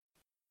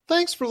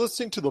Thanks for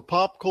listening to the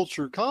Pop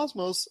Culture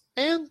Cosmos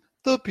and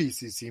the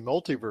PCC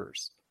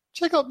Multiverse.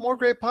 Check out more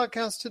great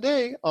podcasts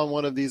today on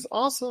one of these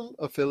awesome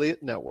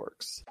affiliate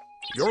networks.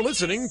 You're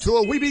listening to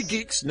a Weeby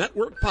Geeks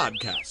Network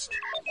podcast.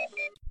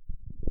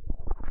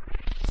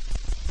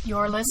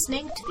 You're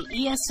listening to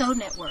the ESO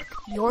Network,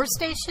 your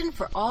station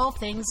for all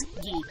things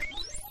geek.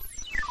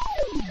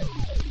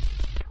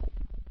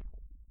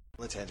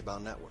 The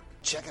Tangibound Network.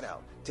 Check it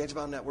out.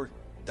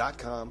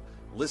 TangiboundNetwork.com.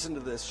 Listen to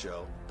this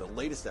show, the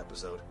latest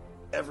episode,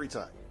 every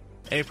time.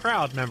 A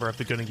proud member of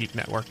the Gonna Geek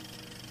Network.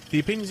 The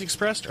opinions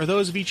expressed are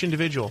those of each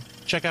individual.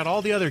 Check out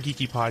all the other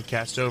geeky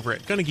podcasts over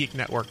at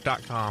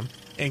GonnaGeekNetwork.com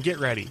and get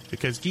ready,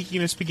 because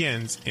geekiness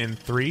begins in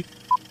 3,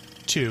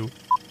 2,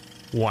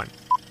 1.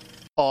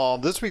 On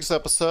this week's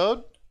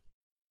episode,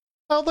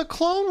 how the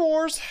Clone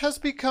Wars has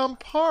become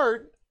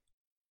part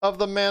of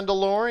The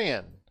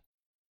Mandalorian.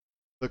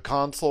 The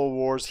console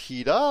wars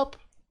heat up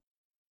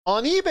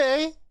on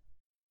eBay,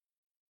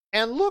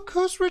 and look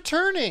who's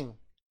returning.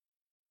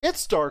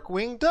 It's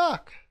Darkwing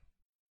Duck.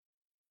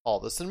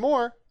 All this and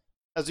more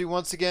as we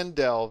once again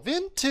delve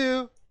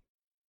into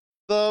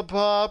the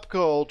pop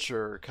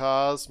culture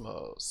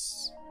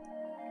cosmos.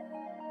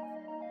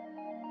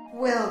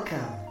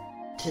 Welcome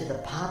to the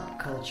Pop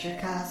Culture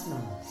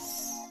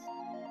Cosmos.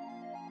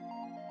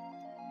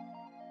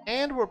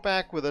 And we're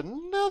back with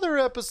another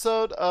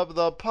episode of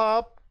the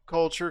Pop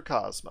Culture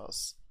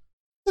Cosmos.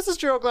 This is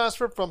Gerald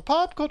Glassford from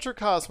Pop Culture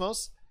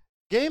Cosmos,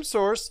 Game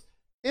Source,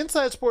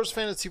 Inside Sports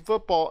Fantasy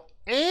Football,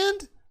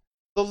 and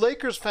the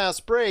Lakers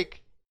Fast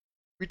Break.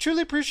 We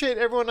truly appreciate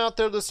everyone out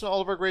there listening to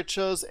all of our great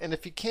shows, and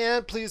if you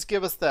can, please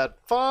give us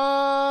that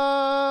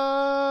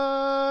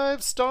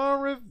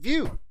 5-star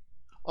review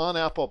on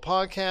Apple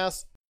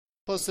Podcasts.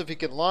 Plus, if you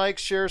can like,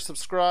 share,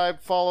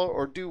 subscribe, follow,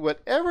 or do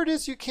whatever it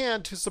is you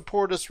can to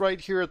support us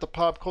right here at the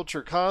Pop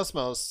Culture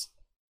Cosmos,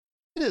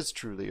 it is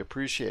truly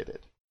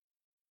appreciated.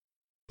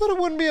 But it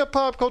wouldn't be a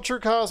Pop Culture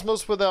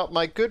Cosmos without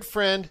my good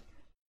friend.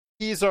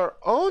 He's our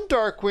own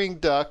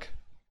Darkwing Duck,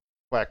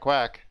 quack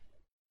quack,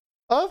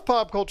 of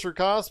Pop Culture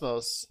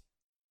Cosmos.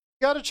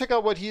 You gotta check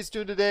out what he's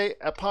doing today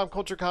at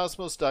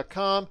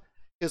popculturecosmos.com.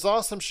 His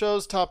awesome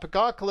shows,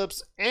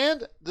 Topicocalypse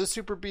and the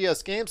Super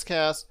BS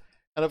Gamescast,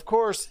 and of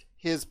course,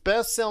 his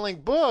best-selling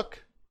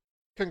book,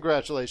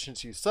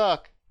 Congratulations You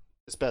Suck,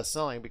 is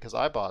best-selling because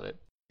I bought it.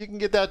 You can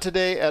get that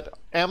today at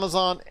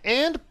Amazon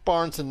and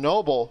Barnes &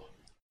 Noble.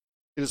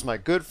 It is my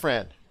good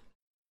friend,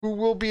 who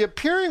will be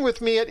appearing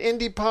with me at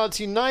Indie Pods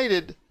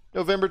United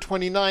November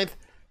 29th,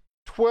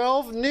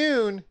 12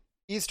 noon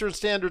Eastern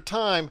Standard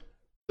Time,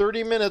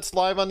 30 minutes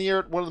live on the air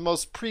at one of the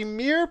most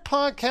premier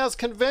podcast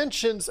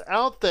conventions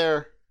out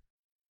there.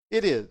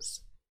 It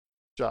is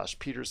Josh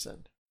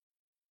Peterson.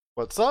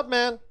 What's up,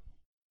 man?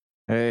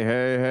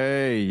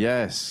 Hey.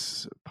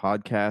 Yes,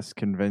 podcast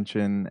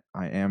convention.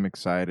 I am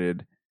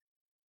excited.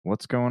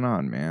 What's going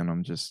on, man?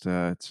 I'm just,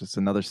 it's just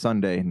another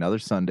Sunday.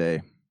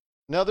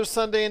 Another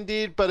Sunday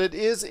indeed, but it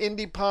is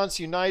Indie Pods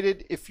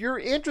United. If you're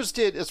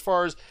interested as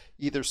far as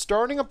either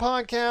starting a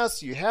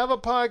podcast, you have a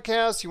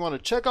podcast, you want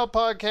to check out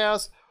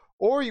podcasts,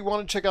 or you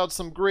want to check out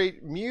some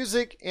great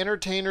music,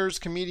 entertainers,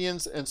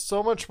 comedians, and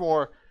so much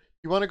more,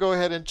 you want to go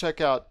ahead and check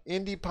out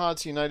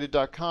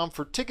indiepodsunited.com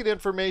for ticket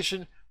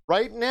information.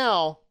 Right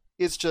now,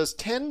 it's just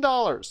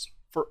 $10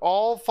 for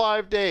all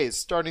 5 days,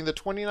 starting the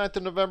 29th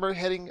of November,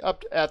 heading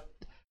up at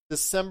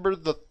December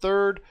the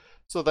 3rd.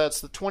 So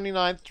that's the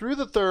 29th through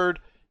the 3rd.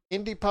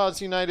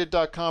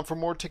 indiepodsunited.com for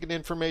more ticket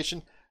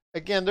information.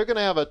 Again, they're going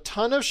to have a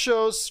ton of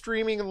shows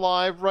streaming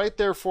live right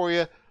there for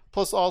you.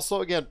 Plus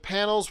also, again,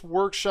 panels,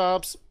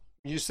 workshops,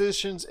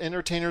 musicians,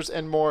 entertainers,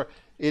 and more.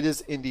 It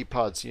is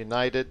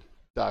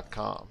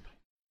indiepodsunited.com.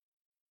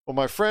 Well,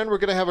 my friend, we're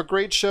going to have a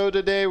great show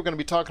today. We're going to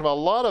be talking about a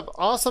lot of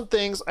awesome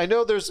things. I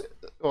know there's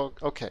a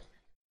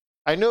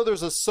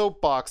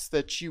soapbox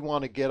that you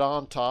want to get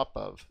on top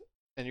of.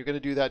 And you're going to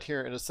do that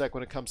here in a sec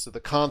when it comes to the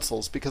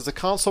consoles, because the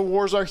console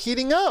wars are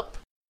heating up.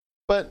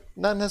 But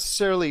not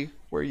necessarily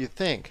where you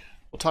think.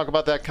 We'll talk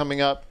about that coming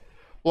up.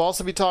 We'll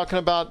also be talking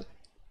about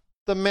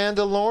The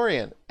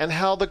Mandalorian and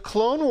how the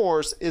Clone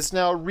Wars is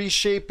now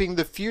reshaping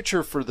the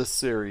future for the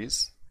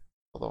series.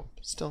 Although,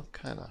 still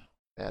kind of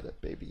bad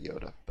at Baby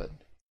Yoda, but,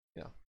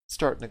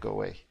 starting to go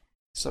away.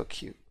 So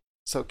cute.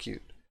 So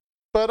cute.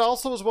 But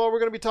also as well, we're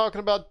going to be talking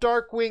about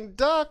Darkwing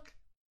Duck,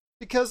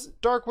 because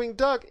Darkwing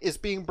Duck is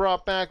being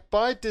brought back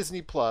by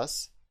Disney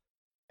Plus.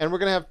 And we're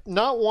going to have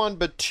not one,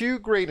 but two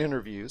great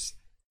interviews.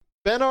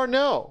 Ben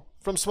Arnault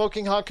from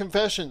Smoking Hot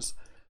Confessions.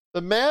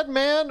 The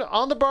Madman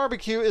on the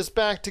Barbecue is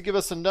back to give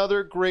us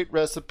another great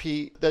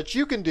recipe that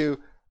you can do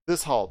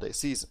this holiday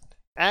season.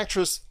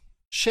 Actress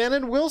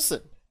Shannon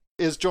Wilson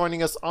is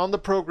joining us on the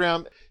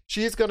program.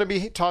 She's going to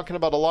be talking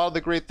about a lot of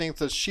the great things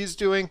that she's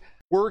doing,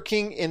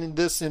 working in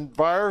this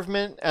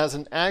environment as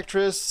an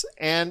actress,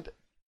 and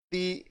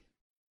the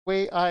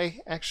way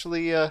I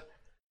actually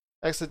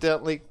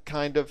accidentally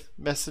kind of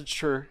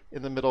messaged her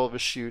in the middle of a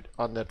shoot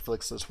on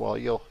Netflix as well.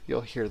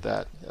 You'll hear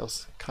that. It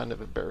was kind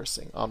of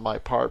embarrassing on my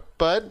part,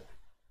 but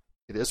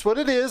it is what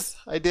it is.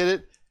 I did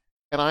it,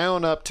 and I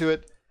own up to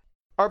it.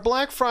 Our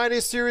Black Friday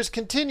series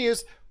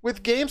continues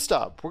with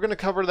GameStop. We're going to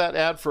cover that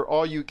ad for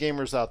all you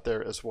gamers out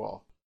there as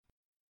well.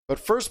 But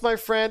first, my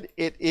friend,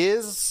 it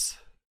is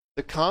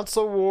the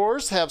console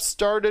wars have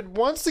started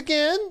once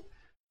again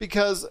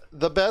because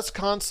the best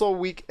console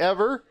week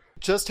ever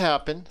just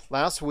happened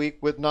last week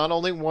with not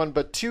only one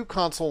but two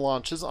console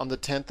launches on the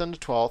 10th and the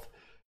 12th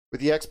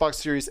with the Xbox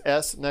Series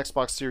S and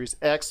Xbox Series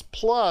X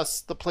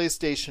plus the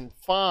PlayStation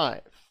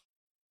 5.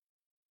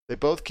 They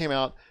both came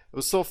out. It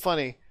was so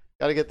funny.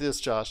 Got to get this,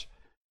 Josh.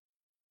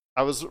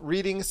 I was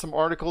reading some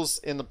articles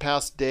in the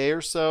past day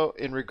or so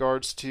in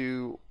regards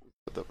to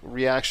the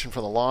reaction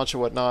from the launch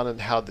and whatnot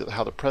and how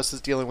the press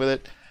is dealing with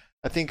it.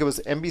 I think it was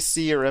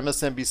NBC or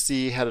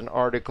MSNBC had an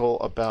article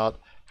about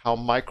how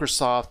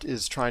Microsoft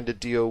is trying to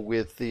deal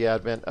with the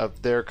advent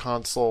of their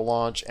console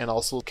launch and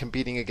also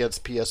competing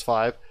against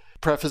PS5.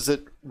 Preface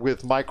it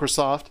with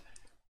Microsoft.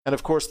 And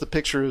of course, the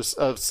pictures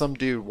of some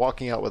dude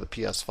walking out with a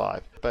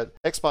PS5. But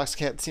Xbox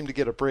can't seem to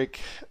get a break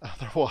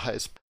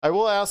otherwise. I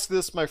will ask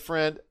this, my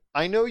friend.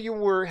 I know you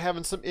were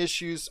having some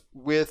issues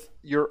with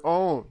your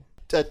own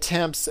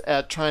attempts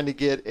at trying to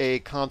get a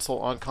console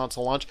on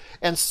console launch.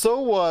 And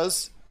so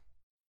was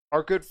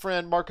our good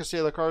friend Marcus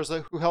de la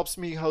Garza, who helps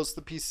me host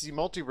the PCC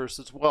Multiverse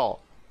as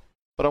well.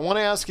 But I want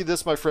to ask you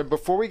this, my friend,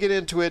 before we get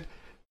into it.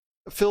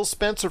 Phil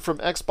Spencer from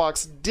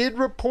Xbox did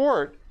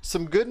report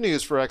some good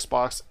news for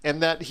Xbox,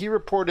 and that he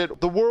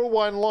reported the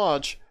worldwide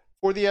launch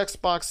for the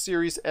Xbox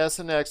Series S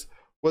and X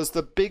was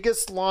the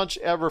biggest launch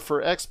ever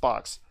for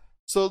Xbox.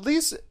 So at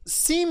least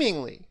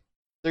seemingly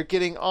they're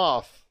getting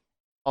off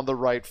on the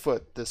right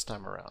foot this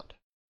time around.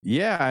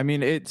 Yeah, I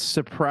mean, it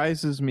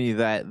surprises me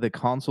that the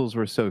consoles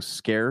were so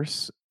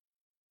scarce,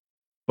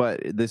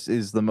 but this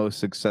is the most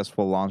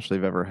successful launch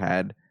they've ever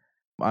had.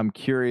 I'm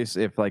curious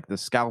if like the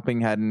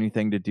scalping had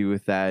anything to do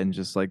with that, and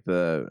just like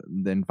the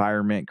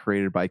environment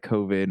created by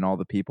COVID and all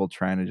the people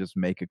trying to just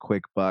make a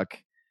quick buck.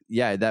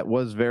 Yeah, that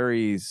was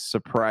very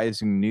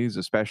surprising news,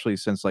 especially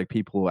since like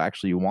people who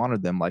actually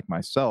wanted them, like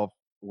myself,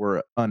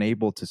 were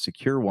unable to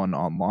secure one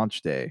on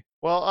launch day.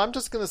 Well, I'm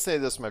just going to say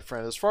this, my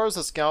friend. As far as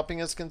the scalping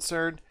is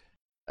concerned,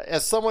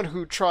 as someone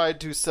who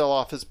tried to sell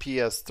off his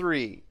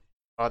PS3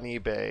 on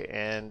eBay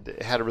and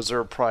had a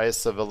reserve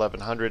price of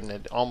 $1,100 and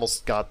it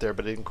almost got there,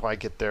 but it didn't quite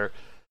get there.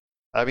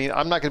 I mean,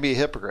 I'm not going to be a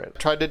hypocrite.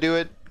 Tried to do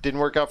it, didn't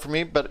work out for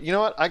me, but you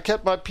know what? I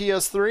kept my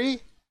PS3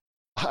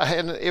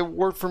 and it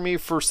worked for me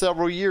for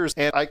several years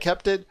and I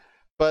kept it,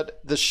 but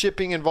the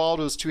shipping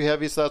involved was too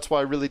heavy, so that's why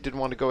I really didn't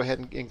want to go ahead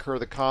and incur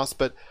the cost.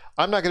 But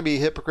I'm not going to be a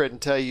hypocrite and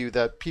tell you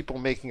that people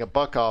making a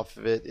buck off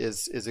of it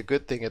is a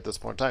good thing at this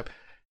point in time.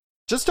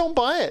 Just don't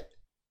buy it.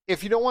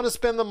 If you don't want to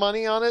spend the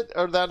money on it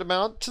or that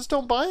amount, just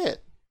don't buy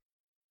it.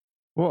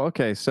 Well,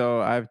 okay,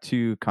 so I have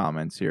two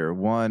comments here.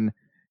 One,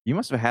 you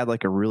must have had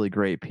like a really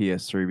great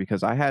PS3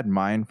 because I had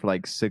mine for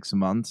like 6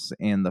 months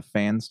and the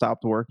fan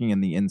stopped working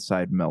and the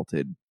inside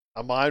melted.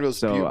 Mine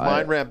was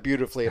mine ran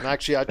beautifully, and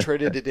actually I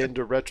traded it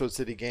into Retro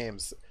City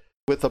Games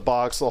with the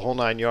box, the whole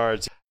 9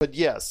 yards. But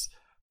yes,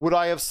 would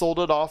I have sold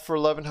it off for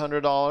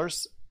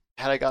 $1,100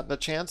 had I gotten a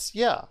chance?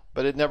 Yeah,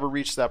 but it never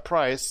reached that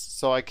price,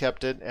 so I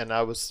kept it, and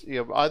I was,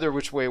 either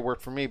which way it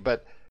worked for me.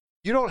 But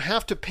you don't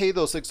have to pay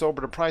those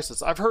exorbitant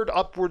prices. I've heard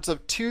upwards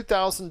of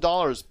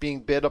 $2,000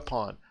 being bid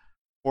upon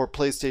for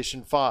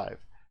PlayStation 5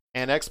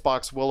 and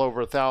Xbox well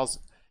over $1,000.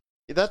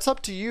 That's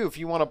up to you if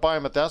you want to buy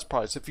them at that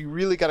price, if you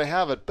really got to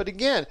have it. But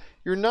again,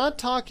 you're not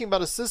talking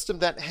about a system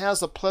that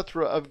has a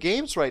plethora of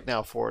games right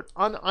now for it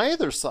on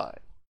either side.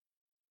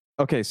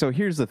 Okay, so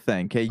here's the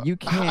thing. Okay, you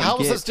can't. How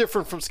is this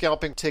different from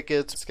scalping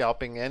tickets,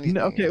 scalping anything?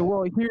 No, okay,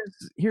 well,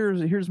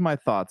 here's my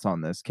thoughts on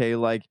this. Okay,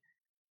 like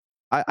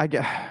I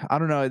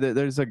don't know.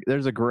 There's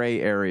a gray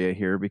area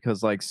here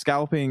because like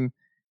scalping,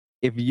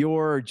 if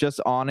you're just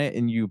on it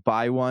and you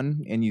buy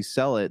one and you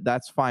sell it,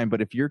 that's fine.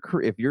 But if you're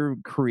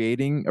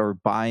creating or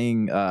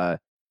buying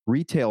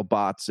retail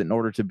bots in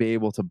order to be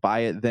able to buy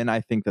it, then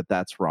I think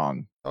that's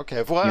wrong.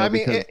 Okay, well, I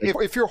mean,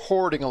 if you're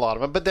hoarding a lot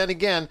of them, but then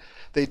again,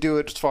 they do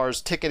it as far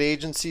as ticket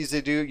agencies. They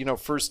do,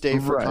 first day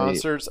for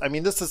concerts. I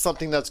mean, this is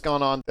something that's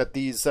gone on that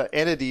these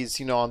entities,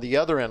 on the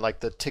other end, like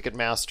the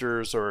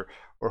Ticketmasters or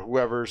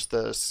whoever's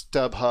the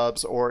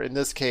StubHubs, or in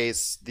this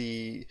case,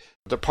 the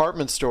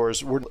department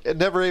stores were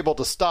never able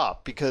to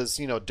stop because,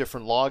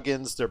 different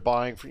logins they're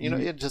buying for,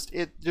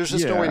 there's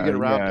just no way to get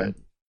around it.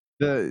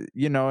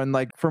 And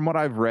like from what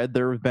I've read,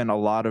 there have been a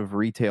lot of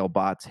retail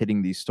bots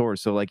hitting these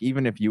stores. So like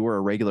even if you were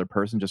a regular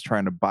person just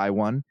trying to buy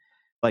one,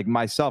 like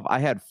myself, I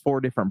had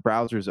 4 different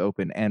browsers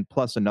open and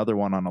plus another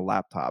one on a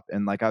laptop.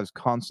 And like I was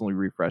constantly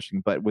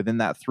refreshing, but within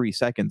that 3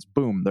 seconds,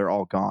 boom, they're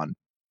all gone.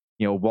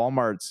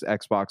 Walmart's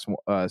Xbox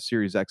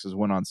Series X's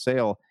went on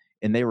sale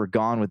and they were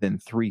gone within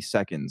 3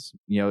 seconds.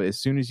 As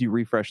soon as you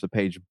refresh the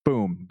page,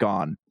 boom,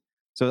 gone.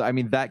 So, I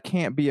mean, that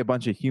can't be a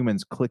bunch of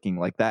humans clicking.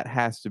 Like that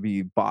has to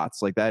be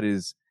bots. Like that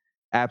is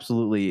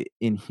absolutely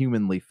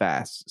inhumanly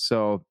fast.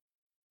 So,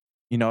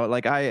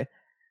 like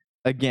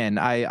again,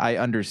 I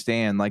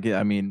understand. Like,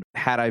 I mean,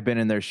 had I been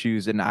in their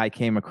shoes and I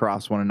came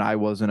across one and I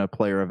wasn't a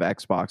player of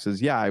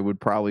Xboxes, yeah, I would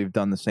probably have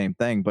done the same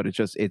thing. But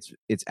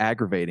it's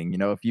aggravating. You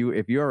know, if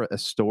you're a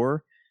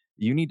store,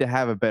 you need to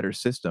have a better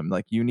system.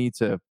 Like, you need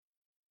to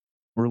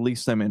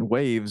release them in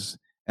waves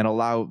and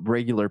allow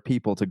regular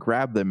people to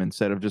grab them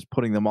instead of just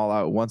putting them all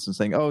out at once and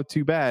saying, "Oh,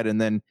 too bad."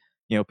 And then,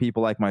 you know,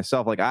 people like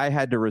myself, like I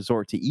had to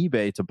resort to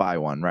eBay to buy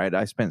one. Right,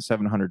 I spent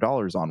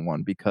 $700 on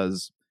one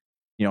because,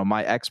 you know,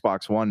 my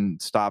Xbox One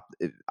stopped,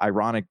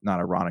 not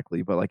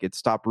ironically, but like it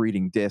stopped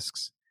reading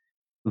discs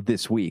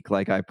this week.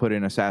 Like, I put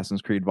in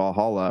Assassin's Creed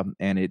Valhalla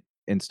and it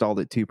installed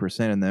at 2%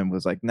 and then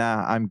was like,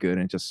 nah, I'm good.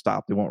 And it just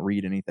stopped. It won't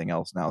read anything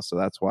else now. So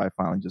that's why I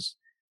finally just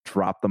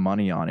dropped the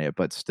money on it.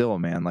 But still,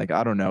 man, like,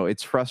 I don't know.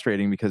 It's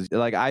frustrating because,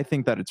 like, I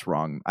think that it's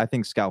wrong. I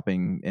think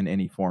scalping in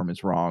any form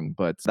is wrong,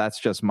 but that's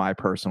just my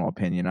personal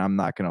opinion. I'm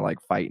not going to like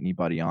fight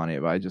anybody on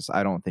it, but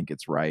I don't think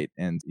it's right.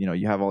 And, you know,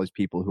 you have all these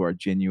people who are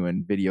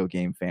genuine video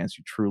game fans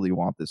who truly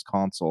want this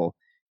console,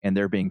 and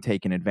they're being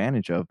taken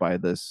advantage of by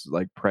this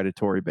like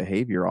predatory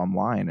behavior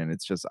online. And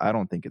it's just, I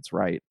don't think it's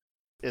right.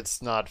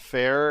 It's not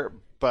fair,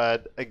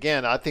 but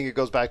again, I think it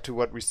goes back to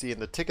what we see in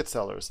the ticket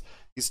sellers.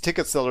 These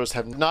ticket sellers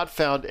have not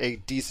found a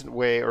decent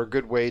way or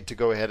good way to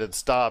go ahead and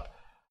stop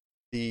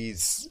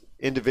these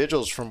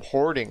individuals from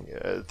hoarding,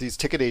 these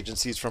ticket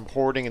agencies from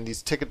hoarding, and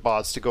these ticket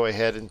bots to go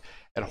ahead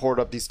and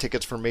hoard up these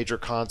tickets for major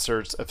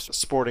concerts,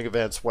 sporting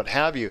events, what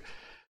have you.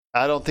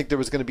 I don't think there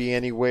was going to be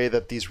any way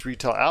that these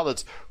retail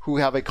outlets who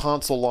have a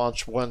console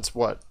launch once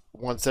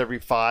every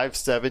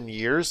 5-7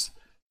 years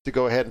to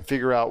go ahead and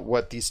figure out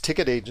what these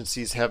ticket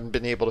agencies haven't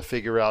been able to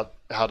figure out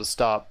how to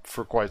stop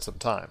for quite some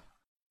time.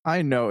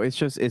 I know,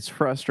 it's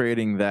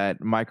frustrating that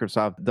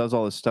Microsoft does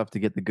all this stuff to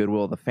get the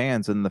goodwill of the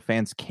fans, and the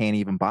fans can't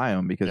even buy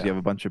them because you have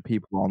a bunch of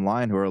people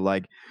online who are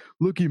like,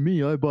 "Look at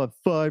me, I bought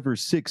 5 or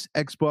 6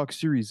 Xbox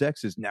Series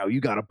X's. Now you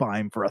got to buy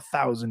them for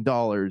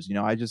 $1,000." You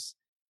know,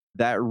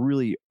 that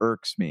really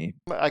irks me.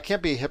 I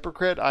can't be a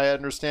hypocrite, I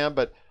understand,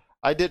 but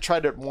I did try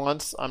it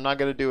once. I'm not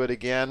going to do it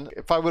again.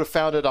 If I would have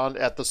found it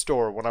at the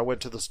store, when I went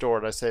to the store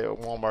and I say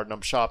at Walmart and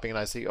I'm shopping and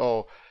I see,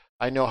 oh,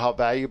 I know how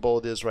valuable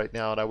it is right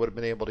now and I would have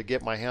been able to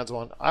get my hands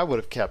on, I would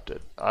have kept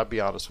it. I'll be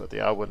honest with you.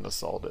 I wouldn't have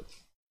sold it.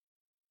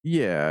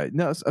 Yeah,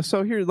 no.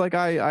 So here, like,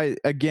 I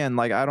again,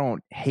 like, I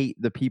don't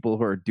hate the people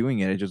who are doing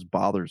it. It just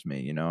bothers me,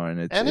 you know, and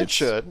it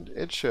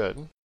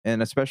should.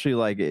 And especially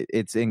like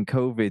it's in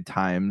COVID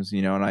times,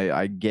 you know, and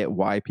I get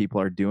why people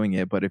are doing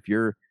it. But if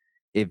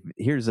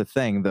here's the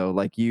thing though,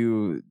 like,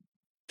 you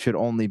should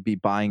only be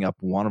buying up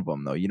one of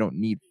them though. You don't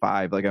need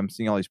 5. Like, I'm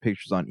seeing all these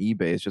pictures on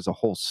eBay. It's just a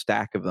whole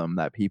stack of them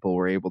that people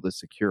were able to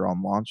secure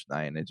on launch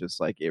night. And it just,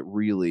 like, it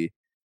really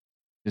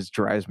just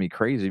drives me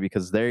crazy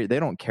because they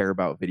don't care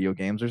about video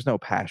games. There's no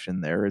passion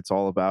there. It's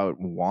all about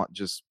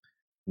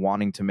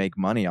wanting to make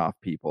money off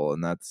people.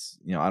 And that's,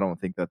 you know, I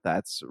don't think that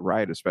that's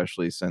right,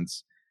 especially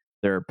since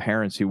there are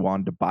parents who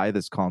wanted to buy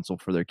this console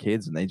for their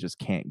kids and they just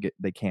can't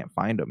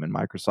find them. And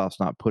Microsoft's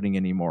not putting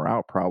any more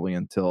out probably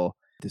until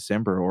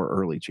December or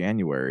early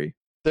January.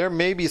 There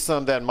may be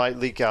some that might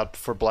leak out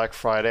for Black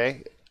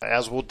Friday,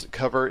 as we'll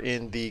cover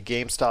in the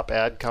GameStop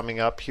ad coming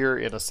up here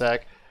in a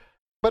sec.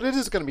 But it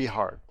is going to be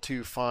hard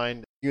to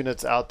find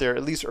units out there,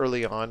 at least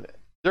early on.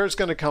 There's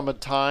going to come a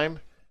time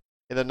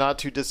in the not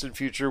too distant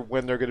future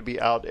when they're going to be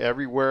out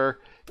everywhere.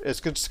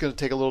 It's just going to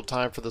take a little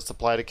time for the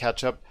supply to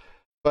catch up.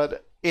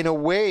 But in a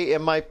way,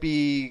 it might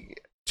be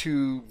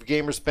to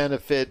gamers'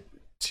 benefit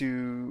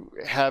to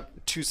have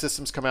 2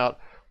 systems come out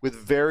with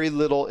very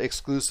little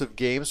exclusive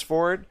games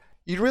for it.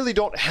 You really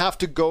don't have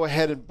to go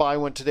ahead and buy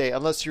one today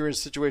unless you're in a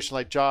situation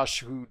like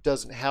Josh, who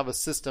doesn't have a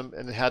system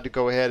and had to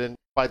go ahead and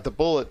bite the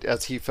bullet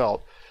as he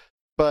felt.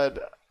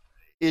 But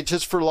it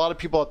just, for a lot of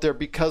people out there,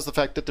 because the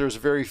fact that there's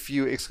very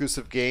few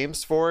exclusive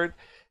games for it,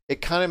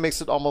 it kind of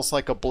makes it almost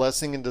like a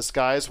blessing in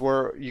disguise,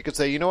 where you could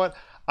say, you know what,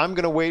 I'm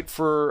going to wait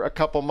for a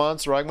couple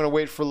months, or I'm going to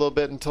wait for a little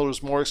bit until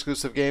there's more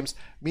exclusive games.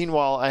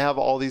 Meanwhile, I have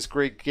all these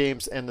great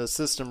games and the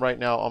system right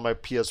now on my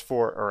PS4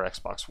 or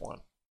Xbox One.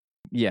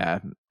 Yeah,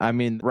 I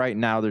mean, right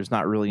now there's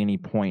not really any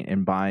point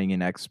in buying an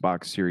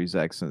Xbox Series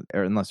X,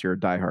 or unless you're a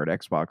diehard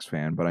Xbox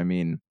fan. But I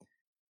mean,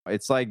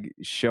 it's like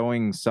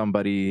showing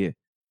somebody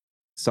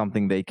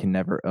something they can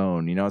never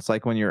own. You know, it's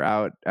like when you're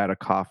out at a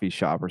coffee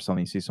shop or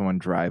something, you see someone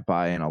drive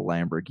by in a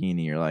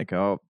Lamborghini, you're like,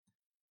 oh,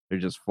 they're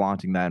just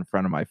flaunting that in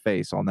front of my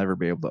face. I'll never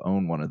be able to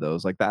own one of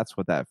those. Like, that's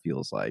what that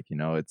feels like. You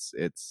know,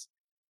 it's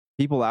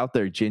people out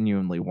there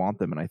genuinely want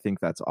them, and I think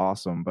that's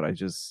awesome. But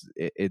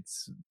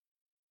it's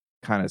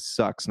kind of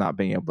sucks not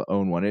being able to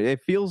own one.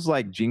 It feels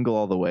like Jingle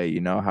All the Way.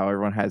 You know how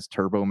everyone has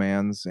Turbo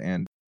Mans,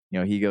 and you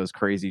know he goes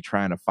crazy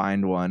trying to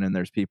find one, and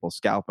there's people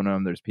scalping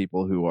them. There's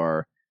people who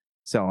are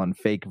selling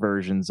fake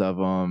versions of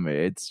them.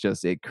 It's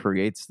just, it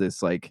creates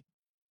this, like,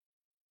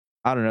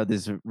 I don't know,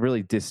 this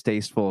really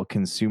distasteful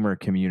consumer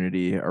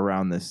community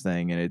around this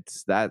thing. And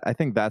I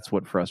think that's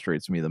what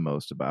frustrates me the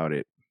most about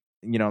it.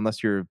 You know,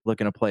 unless you're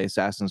looking to play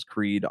Assassin's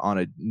Creed on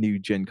a new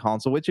gen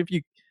console, which if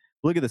you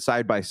look at the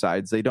side by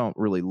sides, they don't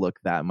really look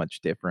that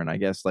much different. I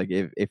guess like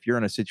if you're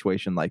in a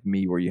situation like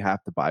me where you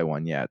have to buy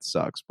one, yeah, it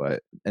sucks.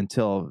 But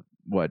until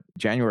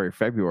January,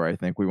 February, I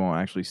think we won't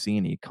actually see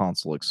any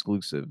console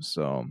exclusives.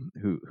 So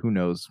who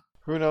knows?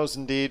 Who knows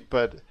indeed.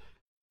 But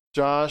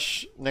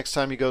Josh, next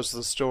time he goes to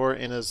the store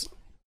in his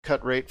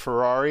cut rate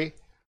Ferrari,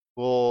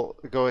 we'll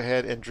go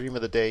ahead and dream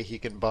of the day he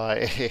can buy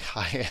a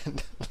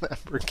high-end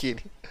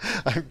Lamborghini.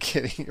 I'm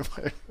kidding you,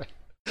 my friend.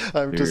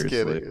 I'm just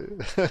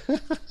kidding.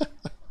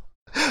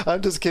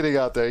 I'm just kidding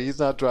out there. He's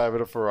not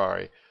driving a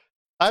Ferrari.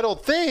 I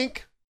don't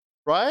think,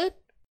 right?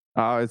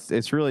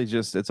 It's really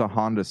just, it's a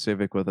Honda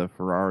Civic with a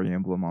Ferrari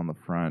emblem on the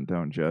front.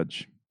 Don't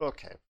judge.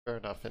 Okay, fair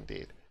enough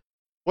indeed.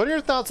 What are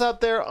your thoughts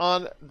out there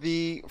on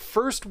the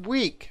first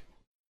week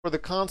for the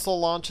console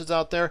launches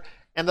out there,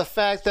 and the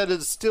fact that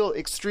it's still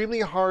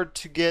extremely hard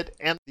to get,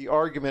 and the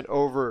argument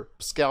over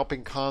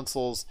scalping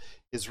consoles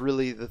is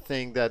really the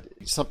thing that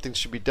something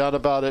should be done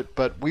about it?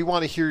 But we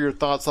want to hear your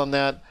thoughts on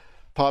that.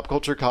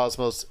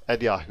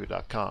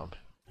 popculturecosmos@yahoo.com.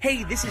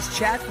 Hey, this is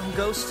Chad from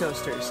Ghost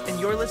Toasters, and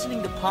you're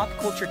listening to Pop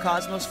Culture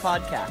Cosmos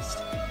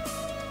Podcast.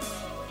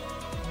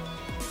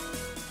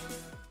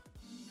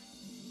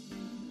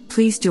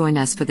 Please join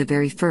us for the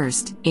very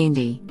first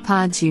Indie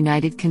Pods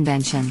United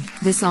convention.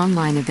 This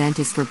online event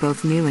is for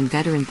both new and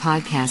veteran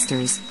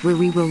podcasters, where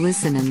we will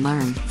listen and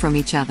learn from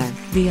each other.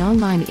 The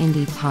online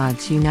Indie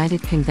Pods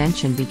United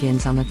convention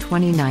begins on the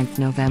 29th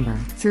November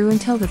through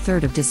until the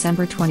 3rd of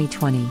December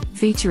 2020,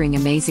 featuring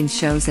amazing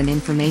shows and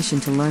information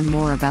to learn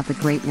more about the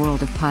great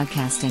world of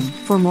podcasting.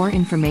 For more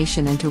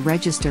information and to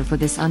register for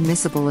this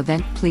unmissable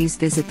event, please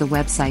visit the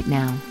website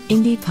now,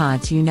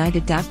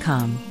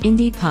 indiepodsunited.com.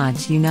 Indie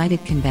Pods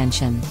United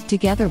Convention.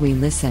 Together we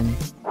listen.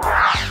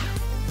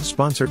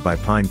 Sponsored by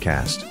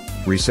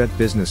Pinecast, Reset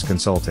Business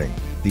Consulting,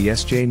 the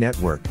SJ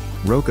Network,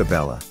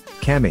 Rocabella,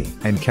 Cami,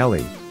 and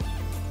Kelly.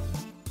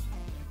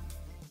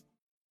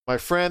 My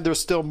friend,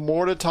 there's still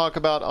more to talk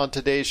about on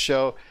today's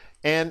show.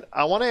 And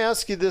I want to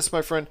ask you this,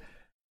 my friend.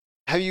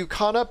 Have you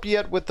caught up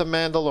yet with The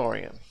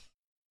Mandalorian?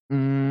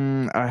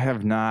 I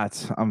have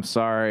not. I'm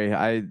sorry.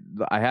 I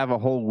have a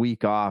whole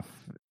week off,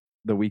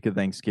 the week of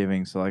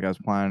Thanksgiving, so like I was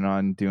planning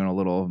on doing a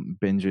little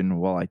binging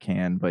while I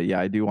can. But yeah,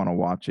 I do want to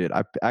watch it.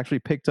 I actually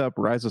picked up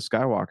Rise of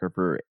Skywalker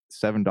for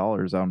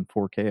 $7 on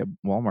 4K at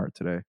Walmart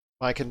today.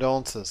 My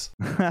condolences.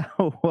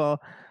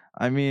 Well,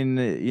 I mean,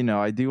 you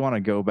know, I do want to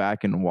go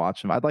back and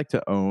watch them. I'd like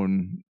to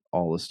own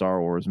all the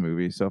Star Wars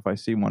movies, so if I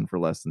see one for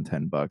less than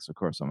 $10, of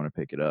course I'm going to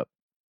pick it up.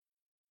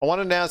 I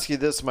wanted to ask you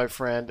this, my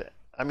friend.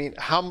 I mean,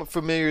 how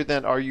familiar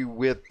then are you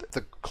with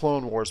the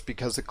Clone Wars?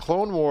 Because the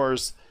Clone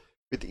Wars,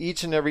 with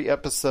each and every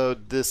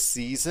episode this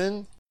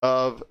season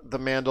of The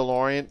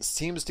Mandalorian,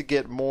 seems to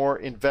get more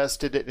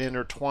invested and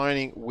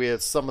intertwining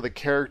with some of the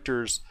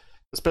characters,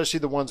 especially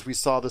the ones we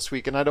saw this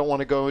week. And I don't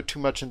want to go too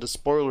much into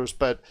spoilers,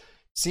 but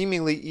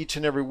seemingly each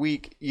and every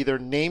week, either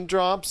name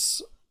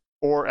drops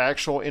or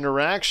actual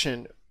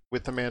interaction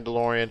with The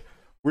Mandalorian,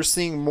 we're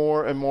seeing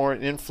more and more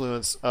an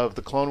influence of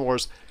the Clone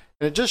Wars.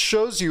 And it just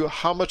shows you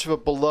how much of a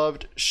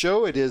beloved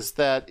show it is,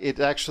 that it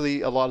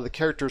actually, a lot of the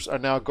characters are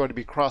now going to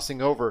be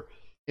crossing over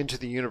into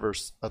the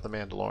universe of The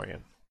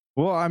Mandalorian.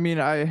 Well, I mean,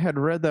 I had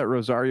read that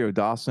Rosario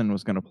Dawson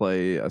was going to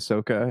play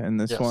Ahsoka in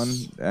this one.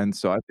 And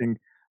so I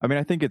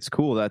think it's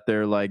cool that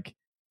they're like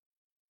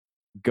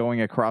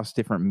going across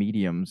different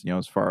mediums, you know,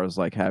 as far as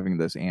like having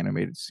this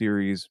animated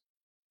series,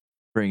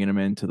 bringing them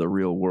into the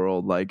real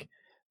world. Like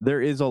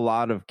there is a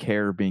lot of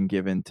care being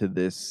given to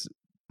this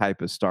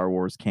type of Star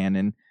Wars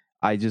canon.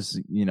 I just,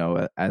 you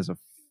know, as a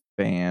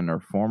fan or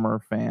former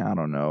fan, I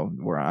don't know,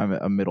 where I'm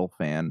a middle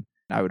fan,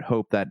 I would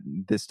hope that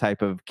this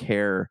type of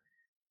care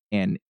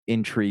and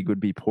intrigue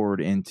would be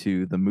poured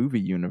into the movie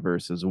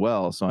universe as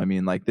well. So, I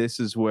mean, like, this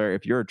is where,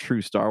 if you're a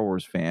true Star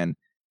Wars fan,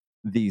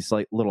 these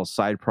like little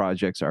side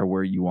projects are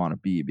where you want to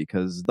be,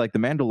 because like The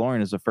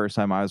Mandalorian is the first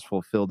time I was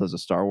fulfilled as a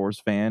Star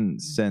Wars fan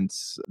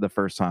since the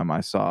first time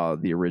I saw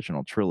the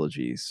original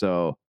trilogy.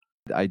 So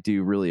I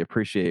do really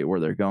appreciate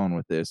where they're going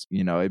with this.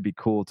 You know, it'd be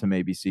cool to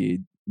maybe see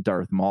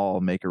Darth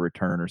Maul make a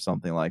return or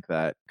something like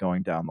that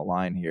going down the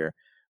line here.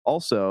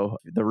 Also,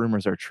 if the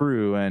rumors are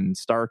true and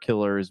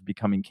Starkiller is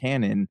becoming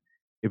canon,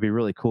 it'd be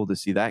really cool to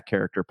see that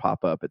character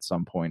pop up at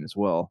some point as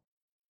well.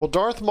 Well,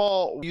 Darth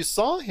Maul, you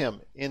saw him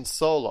in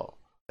Solo.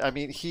 I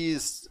mean,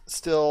 he's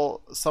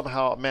still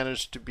somehow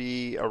managed to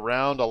be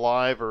around,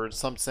 alive, or in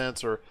some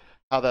sense, or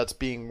how that's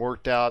being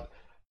worked out.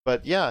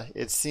 But yeah,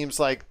 it seems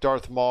like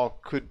Darth Maul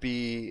could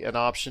be an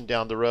option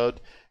down the road.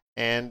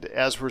 And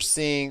as we're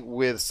seeing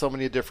with so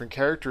many different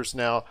characters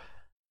now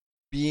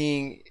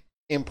being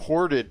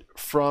imported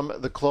from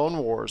the Clone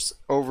Wars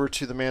over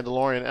to The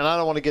Mandalorian, and I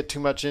don't want to get too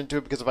much into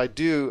it, because if I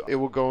do, it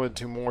will go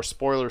into more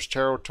spoilers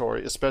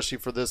territory, especially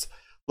for this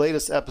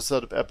latest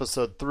episode of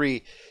episode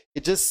 3.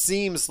 It just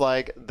seems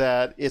like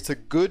that it's a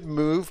good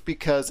move,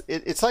 because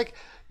it's like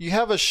you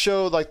have a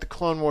show like the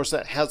Clone Wars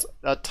that has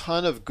a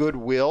ton of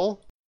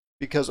goodwill,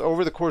 because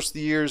over the course of the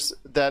years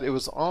that it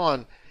was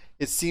on,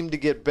 it seemed to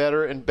get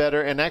better and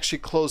better, and actually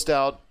closed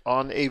out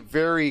on a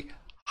very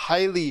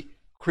highly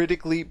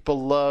critically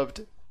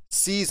beloved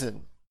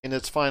season, in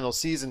its final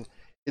season,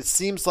 it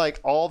seems like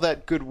all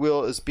that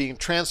goodwill is being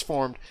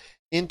transformed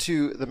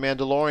into The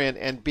Mandalorian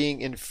and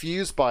being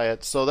infused by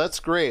it. So that's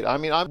great. I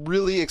mean, I'm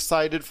really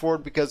excited for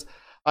it because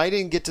I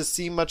didn't get to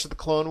see much of the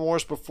Clone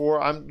Wars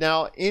before. I'm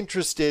now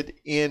interested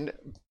in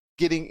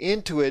getting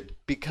into it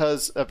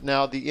because of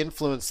now the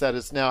influence that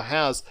it now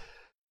has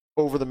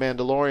over The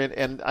Mandalorian.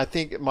 And I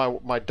think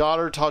my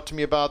daughter talked to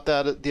me about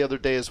that the other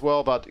day as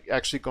well, about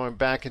actually going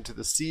back into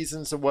the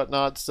seasons and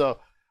whatnot. So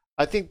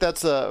I think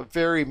that's a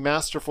very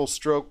masterful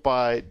stroke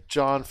by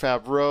Jon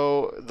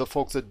Favreau, the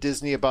folks at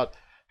Disney, about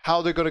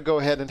how they're going to go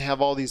ahead and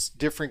have all these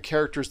different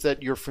characters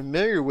that you're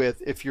familiar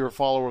with if you're a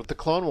follower of the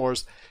Clone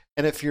Wars.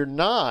 And if you're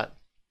not,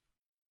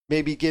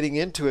 maybe getting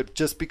into it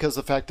just because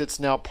of the fact it's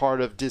now part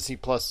of Disney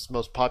Plus's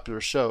most popular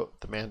show,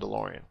 The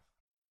Mandalorian.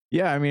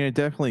 Yeah, I mean, it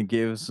definitely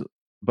gives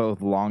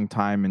both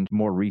longtime and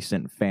more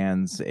recent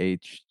fans a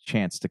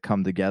chance to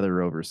come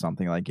together over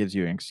something. Like, gives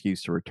you an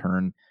excuse to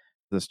return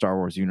to the Star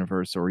Wars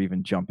universe or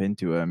even jump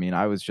into it. I mean,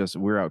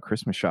 we were out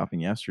Christmas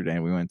shopping yesterday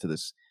and we went to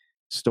this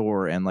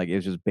store and like it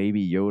was just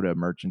Baby Yoda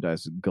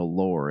merchandise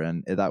galore,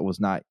 and that was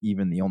not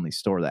even the only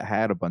store that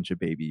had a bunch of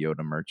Baby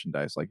Yoda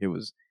merchandise. Like, it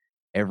was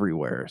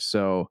everywhere.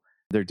 So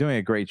they're doing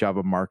a great job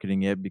of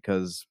marketing it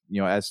because,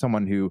 you know, as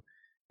someone who,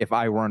 if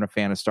I weren't a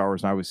fan of Star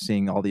Wars and I was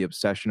seeing all the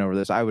obsession over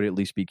this, I would at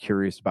least be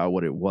curious about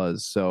what it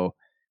was. So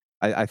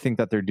I think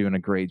that they're doing a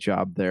great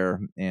job there.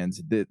 And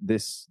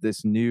this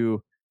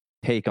new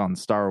take on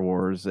Star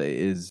Wars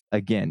is,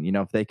 again, you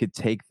know, if they could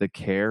take the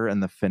care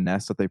and the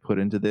finesse that they put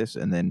into this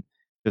and then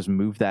just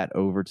move that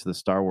over to the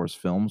Star Wars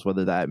films,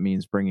 whether that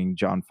means bringing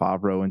Jon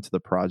Favreau into the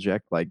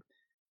project, like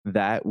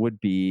that would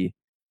be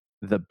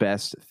the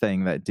best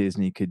thing that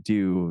Disney could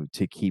do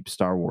to keep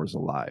Star Wars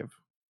alive.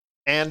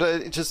 And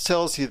it just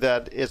tells you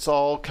that it's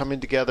all coming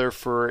together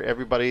for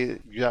everybody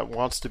that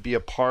wants to be a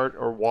part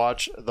or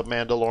watch The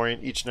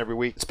Mandalorian each and every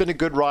week. It's been a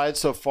good ride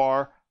so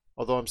far,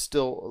 although I'm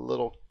still a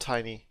little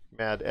tiny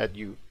mad at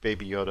you,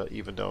 Baby Yoda,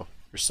 even though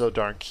you're so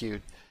darn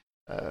cute.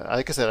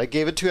 Like I said, I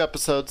gave it 2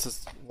 episodes.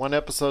 It's 1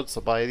 episode, so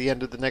by the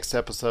end of the next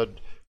episode,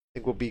 I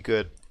think we'll be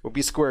good. We'll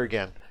be square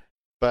again.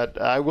 But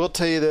I will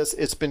tell you this,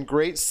 it's been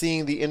great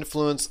seeing the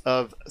influence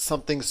of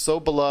something so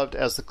beloved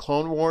as the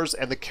Clone Wars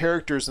and the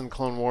characters in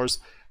Clone Wars,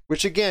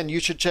 which again,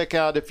 you should check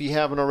out if you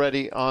haven't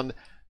already on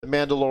The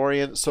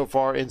Mandalorian so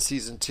far in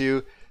Season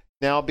 2,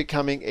 now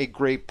becoming a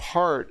great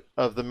part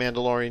of the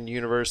Mandalorian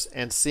universe,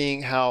 and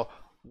seeing how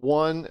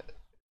one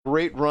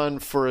great run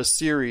for a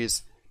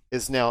series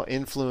is now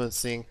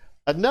influencing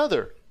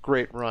another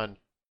great run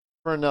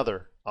for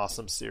another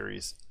awesome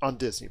series on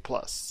Disney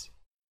Plus.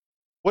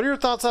 What are your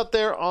thoughts out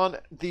there on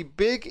the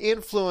big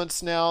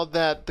influence now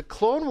that the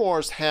Clone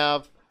Wars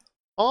have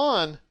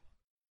on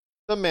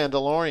The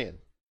Mandalorian?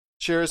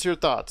 Share us your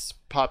thoughts,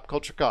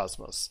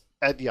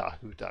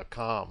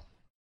 popculturecosmos@yahoo.com.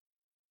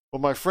 Well,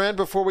 my friend,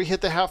 before we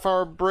hit the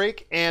half-hour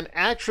break, and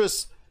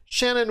actress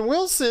Shannon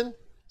Wilson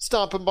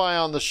stopping by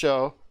on the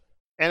show.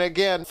 And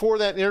again, for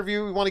that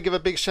interview, we want to give a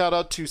big shout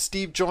out to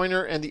Steve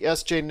Joyner and the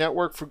SJ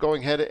Network for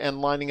going ahead and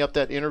lining up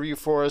that interview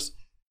for us.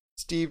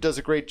 Steve does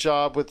a great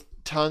job with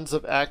tons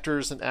of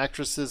actors and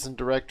actresses and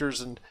directors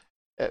and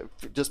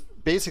just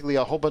basically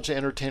a whole bunch of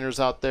entertainers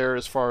out there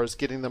as far as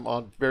getting them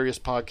on various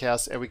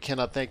podcasts, and we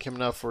cannot thank him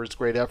enough for his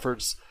great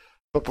efforts.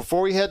 But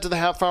before we head to the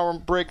half-hour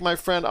break, my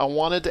friend, I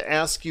wanted to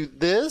ask you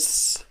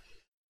this.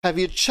 Have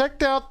you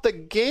checked out the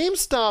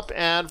GameStop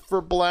ad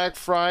for Black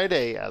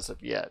Friday as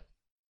of yet?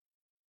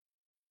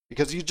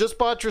 Because you just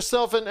bought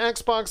yourself an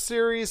Xbox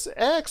Series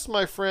X,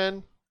 my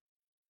friend.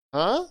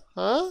 Huh?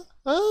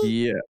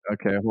 Yeah.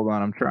 Okay. Hold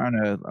on. I'm trying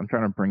to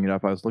bring it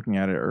up. I was looking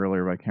at it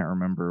earlier, but I can't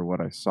remember what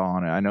I saw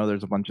on it. I know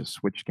there's a bunch of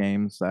Switch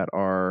games that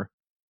are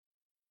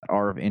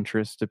of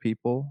interest to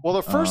people. Well,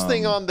 the first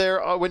thing on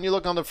there, when you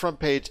look on the front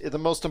page, the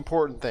most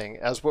important thing,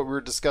 as what we were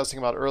discussing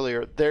about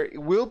earlier, there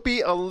will be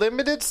a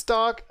limited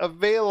stock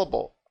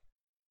available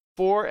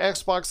for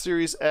Xbox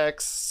Series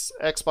X,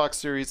 Xbox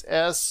Series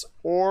S,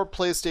 or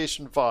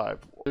PlayStation 5.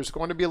 There's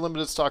going to be a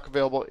limited stock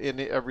available in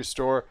every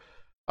store.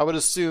 I would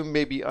assume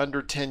maybe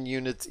under 10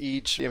 units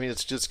each. I mean,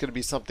 it's just going to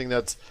be something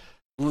that's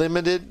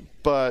limited,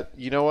 but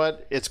you know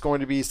what? It's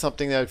going to be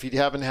something that if you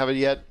haven't have it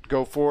yet,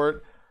 go for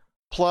it.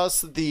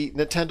 Plus the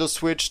Nintendo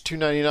Switch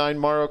 $299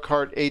 Mario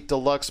Kart 8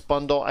 Deluxe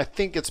bundle. I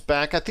think it's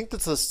back. I think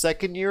that's the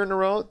second year in a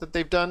row that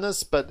they've done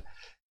this, but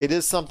it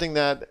is something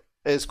that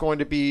is going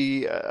to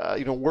be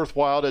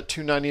worthwhile at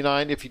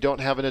 $299 if you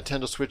don't have a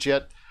Nintendo Switch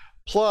yet.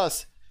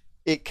 Plus,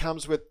 it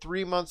comes with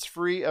 3 months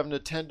free of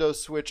Nintendo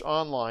Switch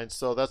Online,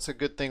 so that's a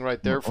good thing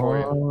right there for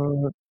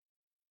you.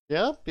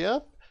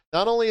 Yep.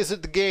 Not only is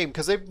it the game,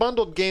 because they've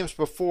bundled games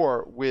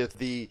before with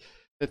the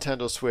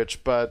Nintendo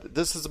Switch, but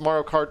this is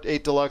Mario Kart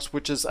 8 Deluxe,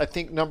 which is, I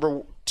think,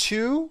 number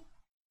 2,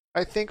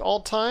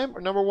 all time,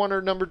 or number 1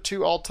 or number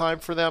 2 all time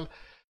for them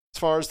as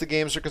far as the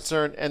games are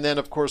concerned. And then,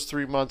 of course,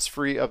 3 months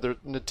free of their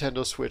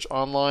Nintendo Switch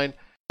Online.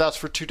 That's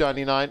for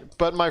 $299.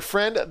 But my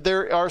friend,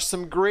 there are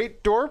some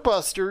great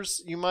doorbusters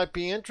you might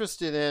be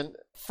interested in.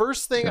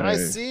 First thing I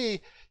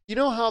see, You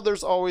know how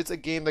there's always a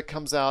game that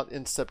comes out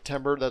in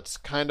September that's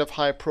kind of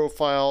high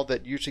profile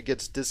that usually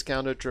gets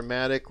discounted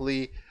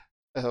dramatically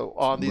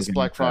on these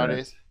Black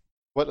Fridays?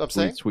 What I'm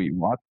saying? Sweet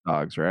Watch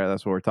Dogs, right?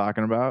 That's what we're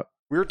talking about.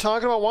 We were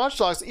talking about Watch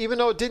Dogs, even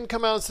though it didn't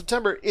come out in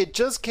September. It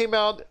just came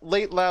out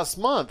late last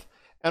month,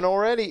 and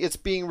already it's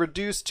being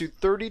reduced to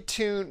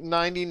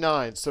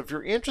 $32.99. So if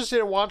you're interested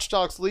in Watch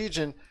Dogs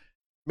Legion,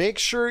 make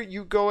sure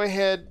you go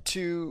ahead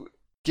to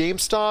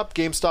GameStop,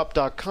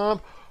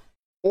 GameStop.com,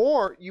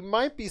 or you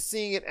might be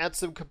seeing it at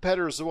some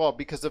competitors as well,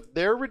 because if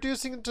they're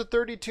reducing it to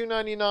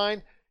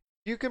 $32.99,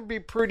 you can be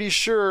pretty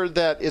sure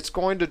that it's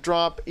going to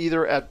drop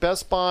either at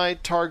Best Buy,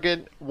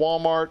 Target,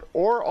 Walmart,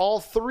 or all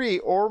three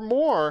or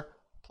more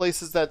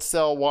places that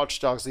sell Watch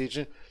Dogs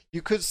Legion.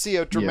 You could see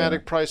a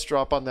dramatic price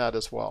drop on that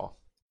as well.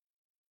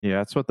 Yeah,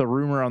 that's what the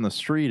rumor on the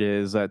street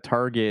is, that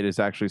Target is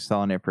actually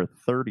selling it for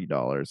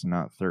 $30,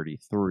 not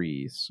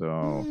 $33.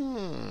 So,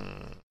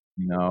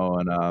 you know,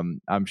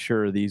 and I'm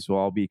sure these will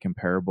all be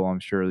comparable.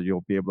 I'm sure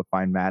you'll be able to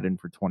find Madden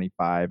for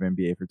 25,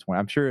 NBA for 20.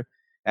 I'm sure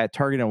at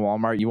Target and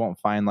Walmart, you won't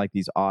find like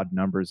these odd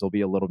numbers. They'll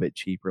be a little bit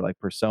cheaper. Like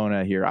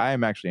Persona here, I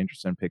am actually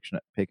interested in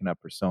picking up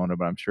Persona,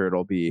 but I'm sure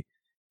it'll be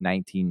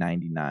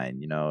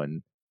 $19.99, you know,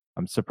 and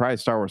I'm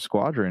surprised Star Wars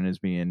Squadron is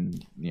being,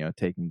 you know,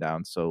 taken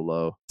down so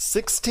low.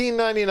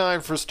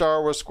 $16.99 for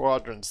Star Wars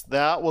Squadrons.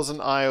 That was an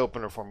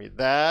eye-opener for me.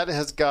 That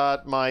has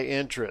got my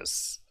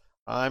interests.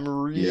 I'm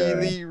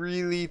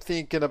really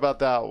thinking about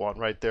that one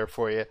right there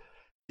for you.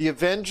 The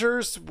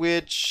Avengers,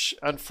 which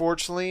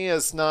unfortunately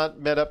has not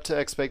met up to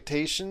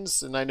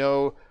expectations, and I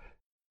know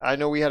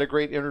we had a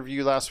great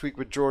interview last week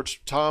with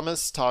George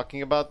Thomas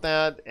talking about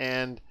that,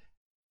 and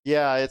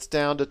yeah, it's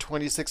down to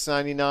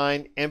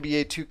 $26.99.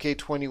 NBA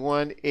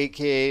 2K21,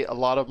 aka a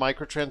lot of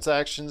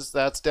microtransactions,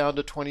 that's down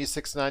to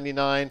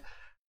 $26.99.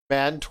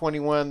 Madden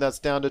 21, that's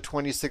down to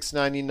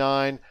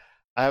 $26.99.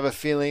 I have a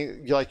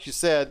feeling, like you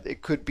said,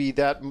 it could be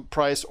that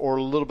price or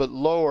a little bit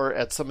lower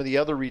at some of the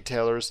other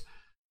retailers.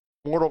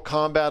 Mortal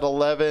Kombat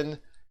 11,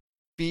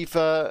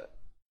 FIFA,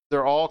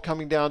 they're all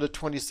coming down to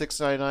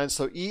 $26.99.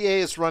 So EA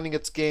is running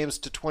its games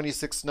to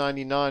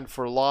 $26.99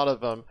 for a lot of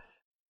them.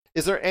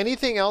 Is there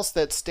anything else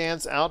that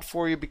stands out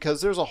for you? Because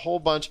there's a whole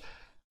bunch.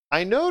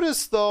 I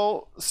noticed,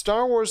 though,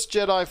 Star Wars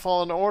Jedi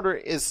Fallen Order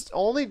is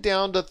only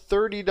down to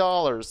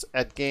 $30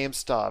 at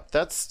GameStop.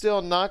 That's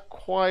still not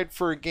quite,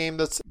 for a game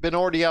that's been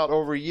already out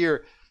over a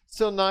year,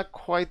 still not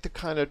quite the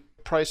kind of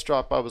price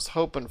drop I was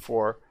hoping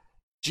for.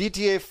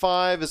 GTA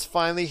 5 is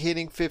finally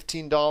hitting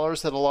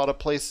 $15 at a lot of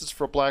places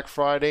for Black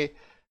Friday.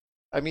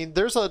 I mean,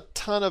 there's a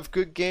ton of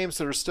good games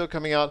that are still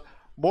coming out.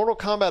 Mortal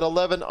Kombat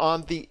 11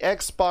 on the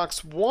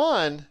Xbox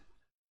One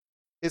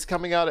is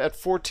coming out at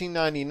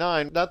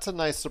 $14.99. That's a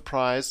nice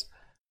surprise.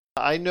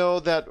 I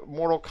know that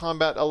Mortal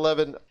Kombat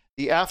 11,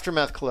 the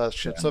Aftermath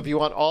Collection, so if you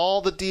want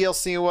all the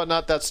DLC and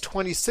whatnot, that's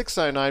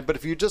 $26.99. But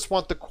if you just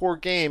want the core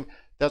game,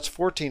 that's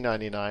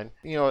 $14.99.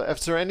 You know,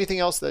 is there anything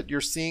else that you're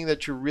seeing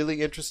that you're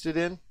really interested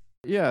in?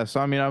 Yeah, so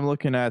I mean, I'm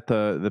looking at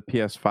the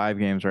PS5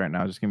 games right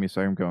now. Just give me a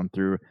second, I'm going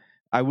through.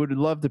 I would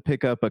love to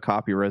pick up a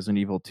copy of Resident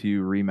Evil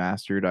 2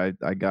 remastered.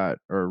 I got,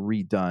 or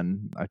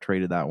redone. I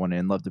traded that one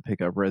in. Love to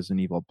pick up Resident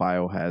Evil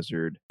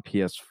Biohazard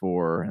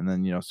PS4, and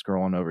then, you know,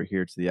 scrolling over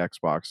here to the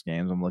Xbox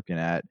games, I'm looking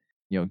at,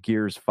 you know,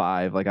 Gears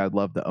 5. Like, I'd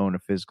love to own a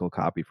physical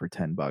copy for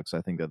 $10.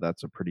 I think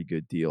that's a pretty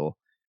good deal.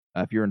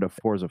 If you're into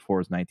Forza 4,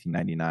 is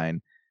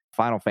 $19.99.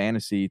 Final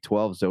Fantasy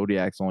 12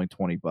 Zodiac's only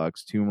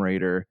 $20. Tomb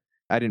Raider.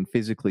 I didn't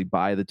physically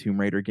buy the Tomb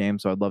Raider game,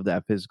 so I'd love to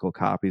have physical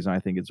copies, and I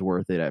think it's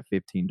worth it at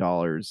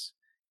 $15.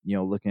 You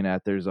know, looking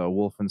at, there's a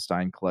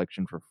Wolfenstein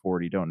collection for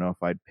 $40. Don't know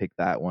if I'd pick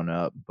that one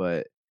up,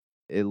 but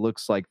it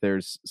looks like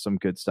there's some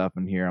good stuff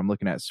in here. I'm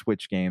looking at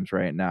Switch games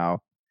right now.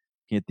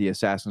 Get the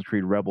Assassin's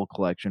Creed Rebel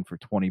collection for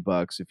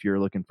 $20. If you're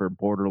looking for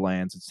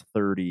Borderlands, it's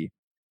 $30.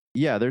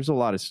 Yeah, there's a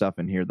lot of stuff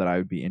in here that I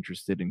would be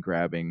interested in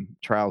grabbing.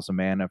 Trials of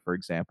Mana, for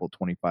example,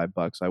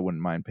 $25. I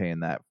wouldn't mind paying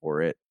that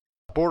for it.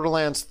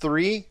 Borderlands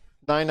 3,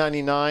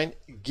 $9.99.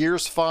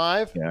 Gears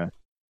 5,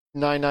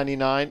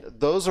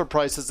 $9.99. Those are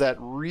prices that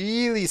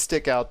really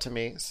stick out to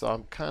me, so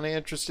I'm kind of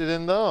interested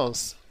in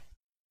those.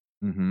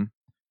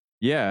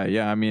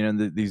 Yeah. I mean,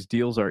 and these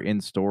deals are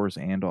in stores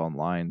and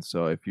online.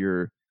 So if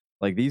you're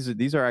like,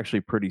 these are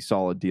actually pretty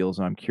solid deals,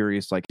 and I'm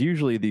curious. Like,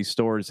 usually these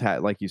stores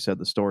have, like you said,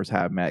 the stores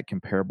have them at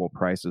comparable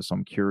prices. So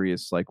I'm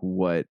curious, like,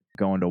 what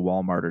going to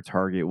Walmart or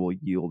Target will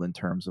yield in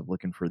terms of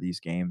looking for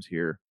these games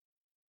here.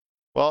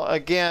 Well,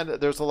 again,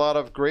 there's a lot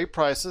of great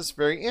prices,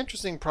 very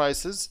interesting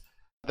prices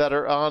that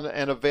are on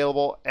and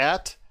available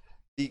at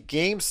the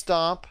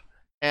GameStop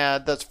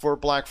ad that's for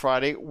Black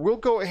Friday. We'll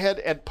go ahead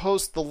and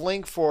post the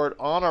link for it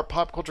on our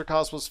Pop Culture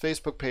Cosmos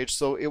Facebook page,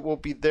 so it will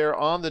be there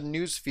on the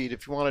news feed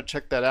if you want to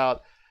check that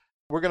out.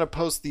 We're going to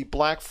post the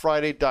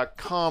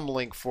blackfriday.com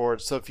link for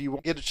it, so if you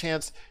get a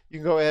chance, you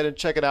can go ahead and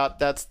check it out.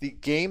 That's the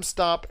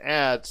GameStop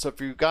ad. So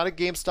if you've got a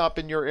GameStop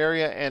in your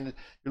area and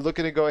you're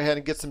looking to go ahead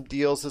and get some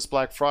deals this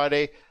Black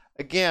Friday,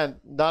 again,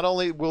 not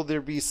only will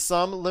there be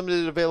some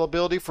limited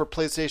availability for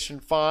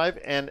PlayStation 5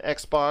 and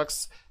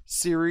Xbox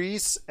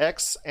Series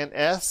X and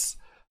S,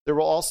 There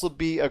will also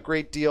be a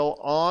great deal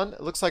on, it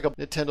looks like a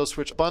Nintendo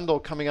Switch bundle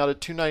coming out at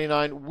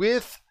 $299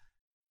 with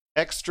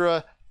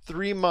extra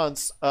 3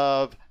 months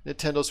of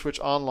Nintendo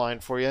Switch Online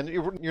for you. And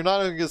you're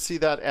not only going to see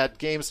that at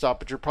GameStop,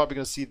 but you're probably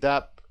going to see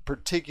that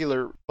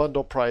particular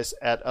bundle price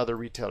at other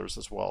retailers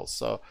as well.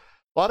 So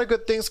a lot of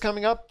good things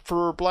coming up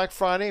for Black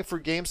Friday for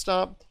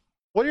GameStop.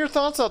 What are your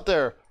thoughts out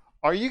there?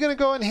 Are you going to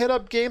go and hit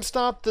up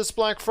GameStop this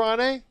Black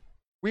Friday?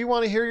 We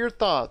want to hear your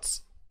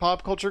thoughts.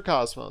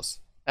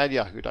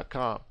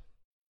 popculturecosmos@yahoo.com.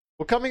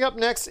 Well, coming up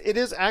next, it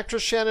is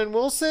actress Shannon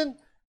Wilson.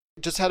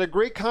 Just had a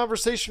great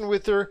conversation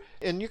with her,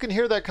 and you can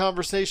hear that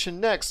conversation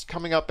next,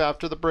 coming up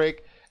after the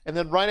break. And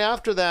then right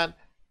after that,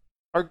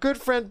 our good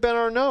friend Ben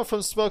Arnault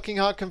from Smoking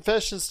Hot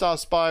Confessions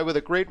stops by with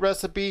a great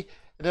recipe.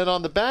 And then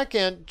on the back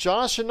end,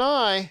 Josh and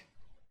I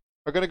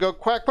are going to go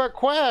quack, quack,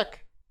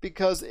 quack,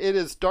 because it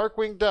is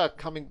Darkwing Duck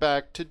coming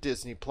back to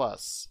Disney+.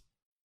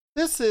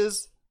 This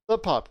is the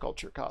Pop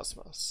Culture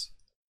Cosmos.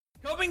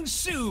 Coming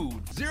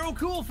soon, Zero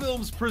Cool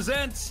Films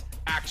presents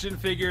Action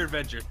Figure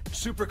Adventure.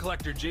 Super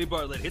collector Jay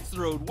Bartlett hits the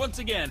road once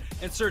again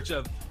in search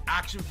of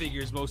action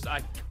figures' most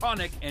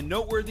iconic and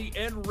noteworthy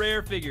and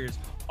rare figures,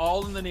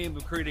 all in the name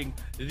of creating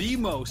the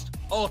most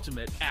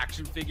ultimate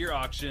action figure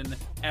auction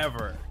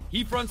ever.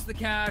 He fronts the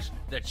cash,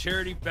 the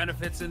charity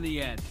benefits in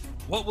the end.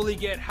 What will he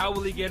get, how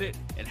will he get it,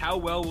 and how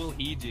well will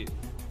he do?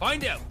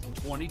 Find out in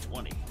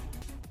 2020.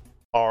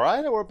 All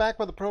right, and we're back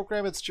with the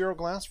program. It's Gerald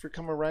Glassford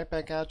coming right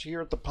back at you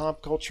here at the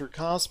Pop Culture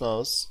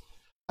Cosmos.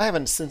 I have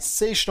a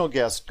sensational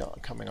guest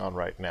coming on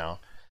right now.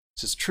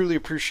 Just truly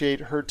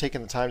appreciate her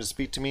taking the time to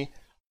speak to me.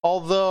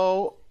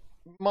 Although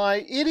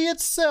my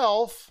idiot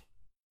self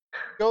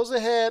goes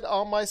ahead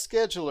on my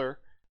scheduler.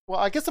 Well,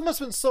 I guess I must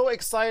have been so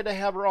excited to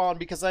have her on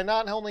because I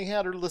not only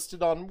had her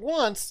listed on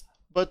once,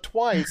 but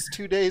twice,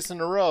 2 days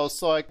in a row.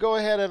 So I go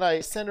ahead and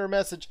I send her a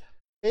message.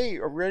 Hey,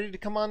 are we ready to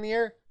come on the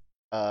air?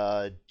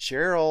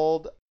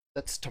 Gerald,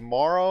 that's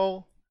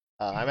tomorrow.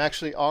 I'm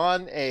actually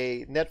on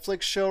a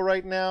Netflix show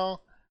right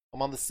now.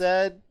 I'm on the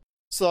set.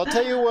 So I'll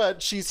tell you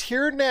what, she's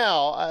here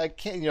now. I'm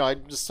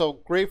just so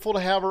grateful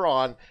to have her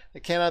on. I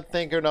cannot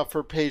thank her enough for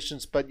her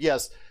patience. But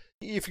yes,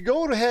 if you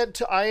go ahead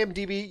to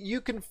IMDb, you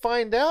can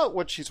find out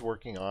what she's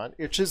working on,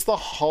 which is the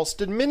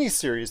Halston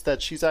miniseries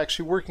that she's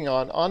actually working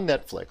on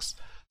Netflix.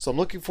 So I'm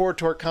looking forward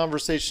to our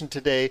conversation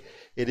today.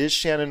 It is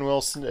Shannon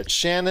Wilson.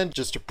 Shannon,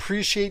 just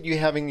appreciate you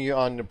having you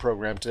on the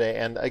program today.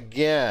 And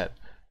again,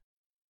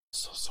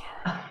 so sorry.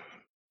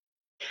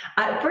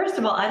 First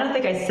of all, I don't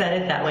think I said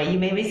it that way. You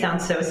made me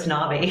sound so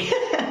snobby.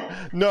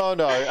 No,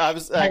 I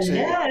was actually.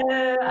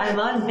 Hello, I'm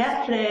on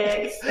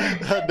Netflix.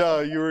 No,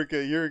 you were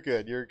good. You're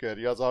good. You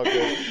guys all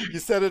good. You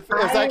said it. It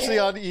was actually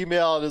on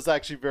email, and it was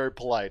actually very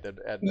polite.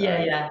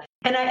 Yeah.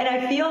 And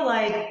I feel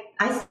like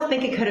I still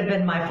think it could have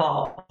been my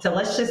fault. So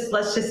let's just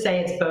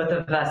say it's both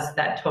of us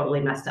that totally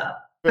messed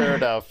up. Fair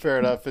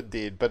enough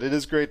indeed. But it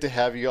is great to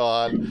have you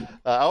on.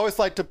 I always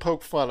like to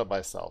poke fun at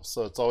myself,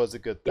 so it's always a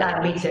good thing.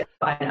 Yeah, me too.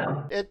 I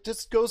know. It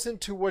just goes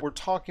into what we're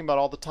talking about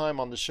all the time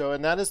on the show,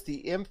 and that is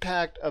the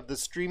impact of the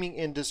streaming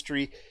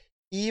industry,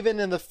 even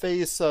in the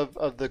face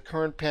of the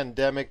current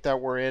pandemic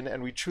that we're in.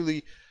 And we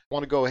truly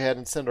want to go ahead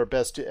and send our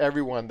best to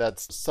everyone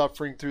that's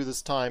suffering through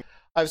this time.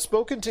 I've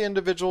spoken to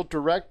individual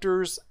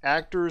directors,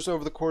 actors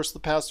over the course of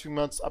the past few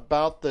months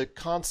about the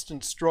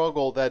constant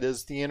struggle that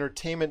is the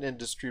entertainment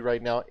industry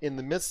right now in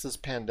the midst of this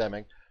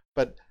pandemic.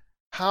 But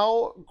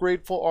how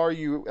grateful are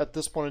you at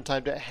this point in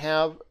time to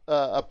have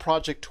a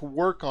project to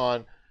work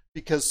on,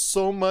 because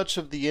so much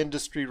of the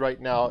industry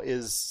right now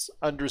is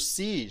under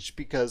siege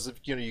because of,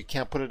 you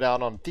can't put it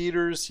out on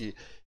theaters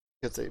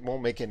because it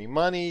won't make any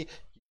money.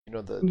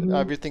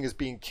 Everything is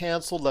being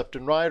canceled left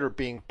and right or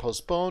being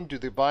postponed due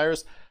to the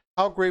virus.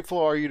 How grateful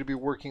are you to be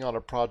working on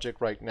a project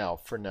right now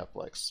for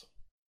Netflix?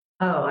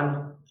 Oh,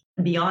 I'm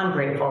beyond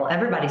grateful.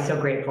 Everybody's so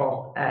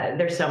grateful.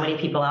 There's so many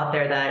people out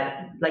there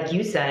that, like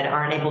you said,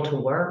 aren't able to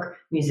work,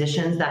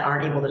 musicians that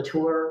aren't able to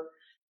tour.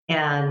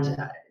 And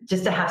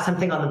just to have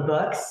something on the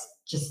books,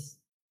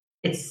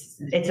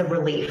 it's a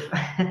relief.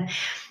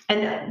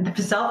 And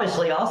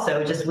selfishly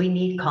also, we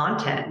need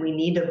content. We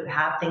need to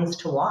have things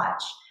to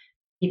watch.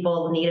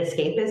 People need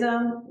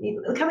escapism.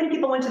 Look how many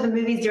people went to the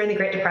movies during the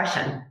Great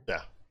Depression.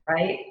 Yeah.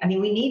 Right? I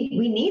mean, we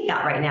need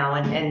that right now,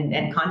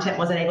 and content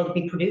wasn't able to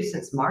be produced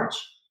since March.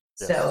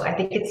 Yes. So I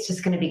think it's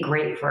just going to be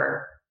great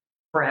for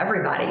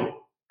everybody.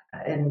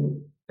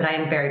 But I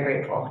am very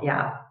grateful.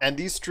 Yeah. And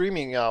these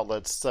streaming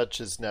outlets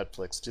such as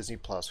Netflix, Disney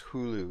Plus,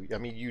 Hulu, I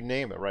mean, you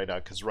name it right now,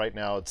 because right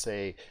now it's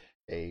a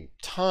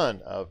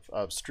ton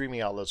of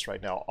streaming outlets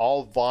right now,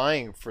 all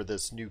vying for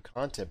this new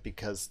content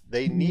because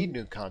they need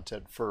new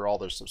content for all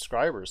their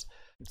subscribers.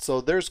 So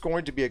there's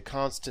going to be a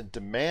constant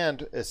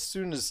demand as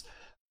soon as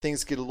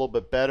things get a little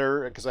bit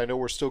better, because I know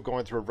we're still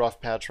going through a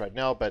rough patch right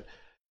now, but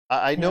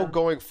I know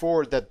going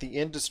forward that the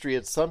industry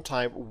at some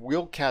time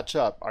will catch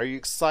up. Are you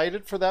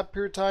excited for that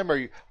period of time?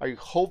 Are you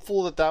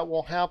hopeful that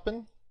will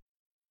happen?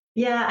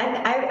 Yeah,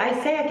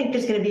 I think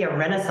there's going to be a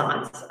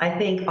renaissance. I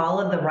think all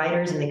of the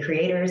writers and the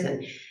creators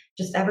and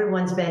just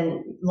everyone's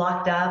been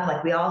locked up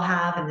like we all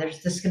have, and there's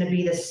just going to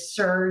be this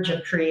surge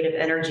of creative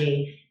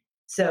energy.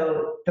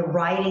 So the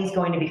writing's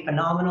going to be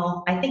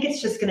phenomenal. I think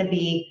it's just going to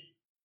be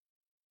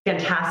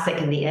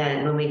fantastic in the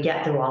end when we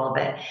get through all of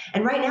it.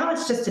 And right now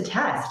it's just a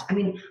test. I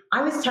mean,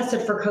 I was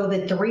tested for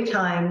COVID 3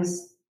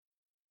 times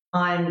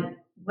on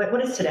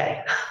what is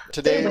today?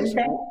 Today is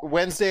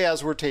Wednesday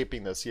as we're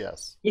taping this,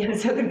 yes. Yeah, I'm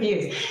so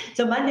confused.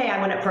 So Monday I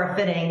went up for a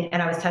fitting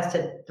and I was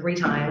tested 3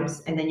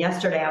 times. And then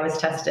yesterday I was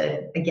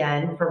tested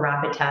again for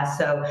rapid tests.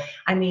 So,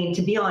 I mean,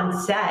 to be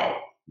on set,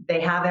 they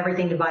have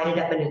everything divided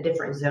up into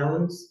different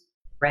zones,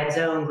 red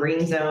zone,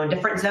 green zone,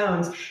 different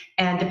zones.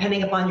 And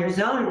depending upon your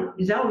zone,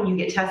 you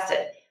get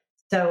tested.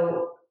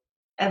 So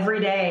every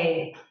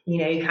day,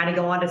 you kind of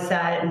go onto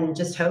set and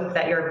just hope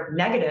that you're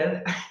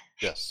negative.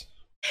 Yes.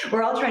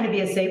 We're all trying to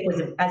be as safe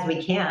as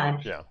we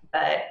can. Yeah.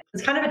 But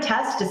it's kind of a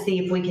test to see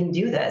if we can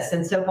do this.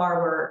 And so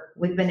far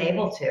we've been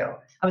able to.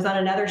 I was on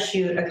another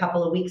shoot a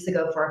couple of weeks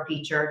ago for a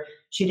feature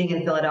shooting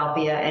in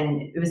Philadelphia,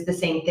 and it was the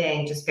same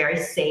thing, just very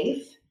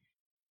safe.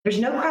 There's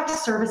no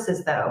craft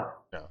services though.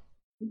 No.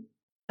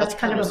 That's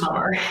kind of a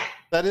bummer.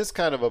 That is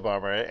kind of a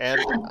bummer.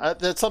 And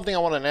that's something I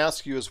want to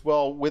ask you as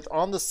well. With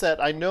on the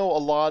set, I know a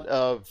lot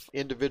of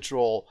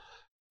individual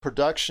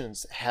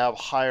productions have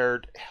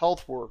hired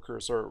health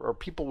workers or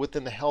people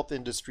within the health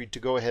industry to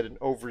go ahead and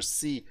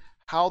oversee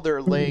how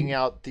they're laying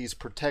out these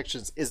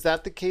protections. Is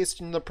that the case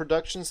in the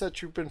productions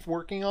that you've been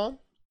working on?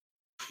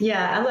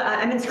 Yeah,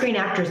 I'm in Screen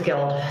Actors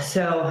Guild,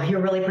 so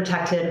you're really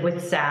protected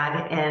with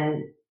SAG.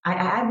 And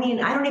I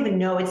mean, I don't even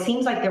know. It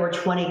seems like there were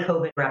 20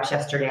 COVID reps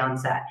yesterday on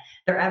set.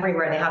 They're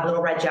everywhere. They have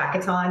little red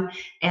jackets on,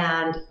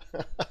 and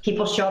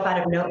people show up out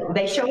of nowhere.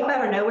 They show up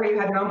out of nowhere. You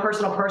have your own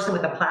personal person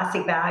with a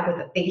plastic bag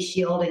with a face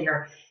shield, and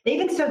they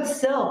even sewed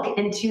silk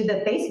into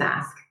the face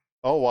mask.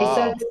 Oh, wow.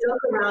 They sewed silk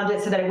around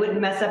it so that it wouldn't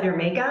mess up your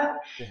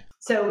makeup. Yeah.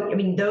 So, I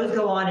mean, those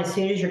go on as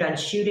soon as you're done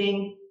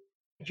shooting.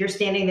 If you're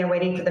standing there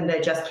waiting for them to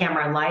adjust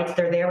camera and lights,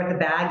 they're there with the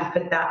bag.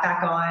 You put that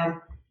back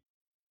on.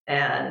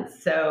 And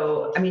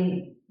so, I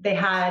mean,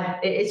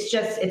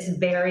 it's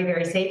very,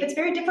 very safe. It's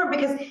very different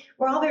because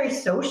we're all very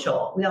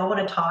social. We all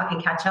want to talk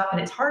and catch up, and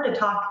it's hard to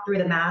talk through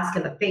the mask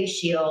and the face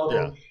shield.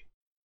 Yeah.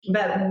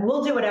 But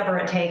we'll do whatever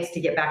it takes to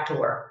get back to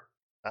work.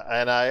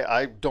 And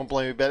I don't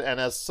blame you a bit. And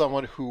as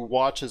someone who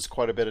watches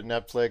quite a bit of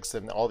Netflix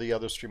and all the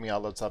other streaming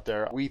outlets out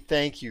there, we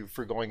thank you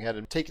for going ahead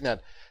and taking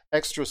that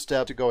extra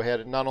step to go ahead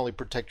and not only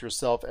protect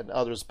yourself and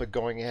others, but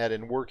going ahead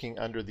and working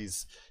under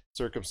these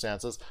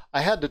circumstances.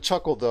 I had to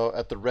chuckle though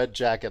at the red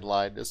jacket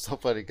line. It's so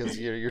funny because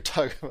you're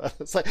talking about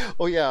it's like,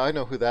 oh yeah, I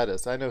know who that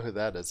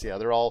is. Yeah,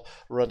 they're all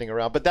running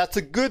around, but that's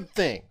a good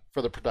thing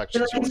for the production.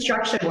 They're like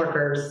construction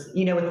workers,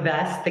 with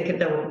vests,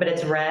 but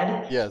it's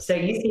red. Yes. So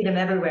you see them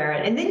everywhere.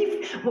 And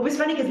then what was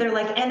funny because they're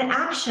like, and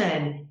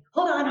action.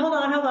 Hold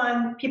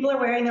on. People are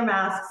wearing their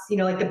masks,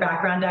 like the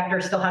background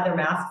actors still have their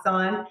masks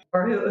on,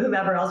 or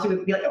whomever else who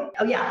would be like,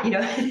 oh yeah, and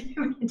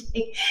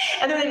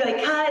then they'd be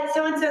like, cut,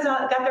 so-and-so's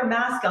got their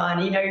mask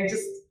on, you're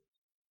just,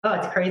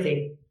 it's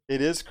crazy.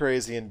 It is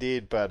crazy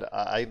indeed, but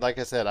like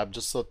I said, I'm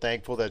just so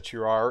thankful that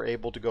you are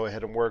able to go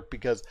ahead and work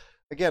because,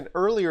 again,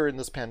 earlier in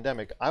this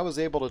pandemic, I was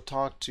able to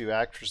talk to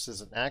actresses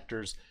and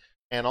actors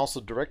and also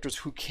directors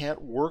who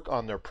can't work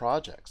on their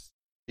projects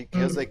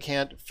because they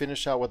can't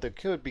finish out what they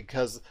could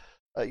because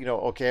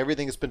okay,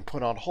 everything has been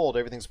put on hold.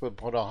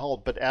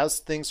 But as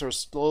things are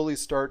slowly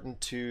starting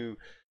to,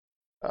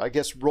 I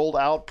guess, roll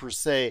out per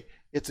se,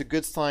 it's a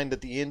good sign that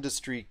the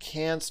industry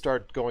can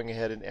start going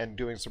ahead and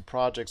doing some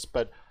projects.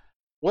 But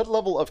what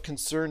level of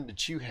concern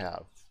did you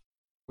have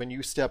when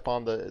you step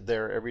on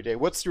there every day?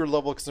 What's your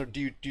level of concern?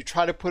 Do you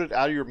try to put it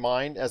out of your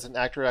mind as an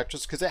actor or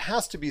actress? Because it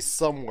has to be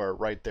somewhere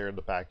right there in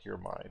the back of your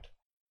mind.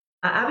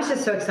 I was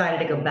just so excited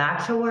to go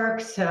back to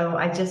work. So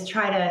I just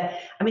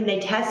they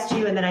test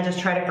you and then I just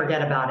try to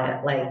forget about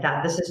it. Like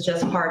that, this is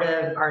just part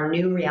of our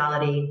new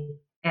reality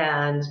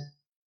and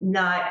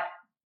not,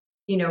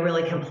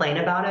 really complain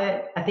about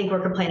it. I think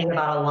we're complaining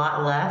about a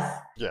lot less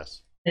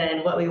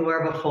than what we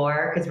were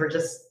before because we're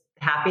just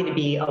happy to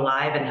be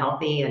alive and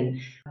healthy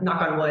and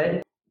knock on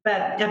wood.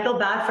 But I feel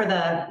bad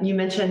for you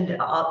mentioned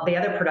the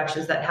other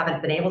productions that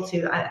haven't been able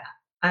to.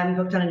 I'm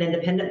booked on an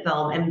independent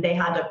film and they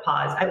had to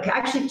pause.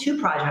 Actually, 2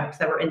 projects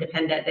that were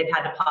independent, they've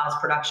had to pause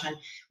production.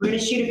 We're going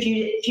to shoot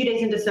a few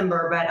days in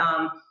December, but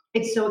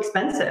it's so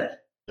expensive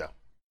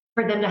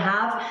for them to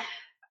have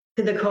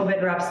the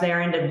COVID reps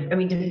there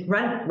and to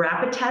run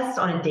rapid tests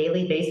on a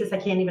daily basis. I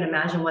can't even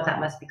imagine what that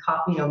must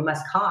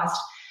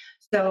cost.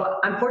 So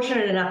I'm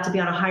fortunate enough to be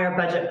on a higher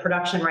budget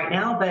production right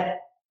now, but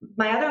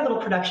my other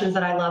little productions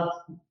that I love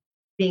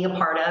being a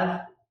part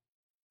of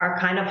are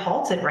kind of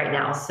halted right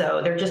now. So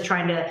they're just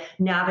trying to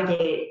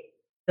navigate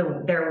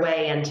their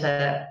way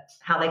into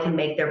how they can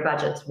make their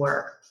budgets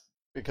work.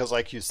 Because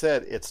like you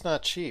said, it's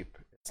not cheap.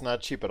 It's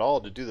not cheap at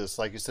all to do this.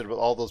 Like you said, with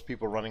all those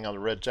people running on the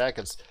red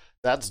jackets,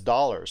 that's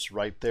dollars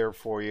right there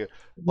for you.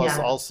 Plus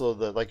also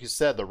like you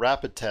said, the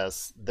rapid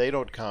tests, they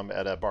don't come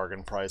at a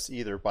bargain price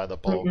either by the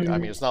bulk. I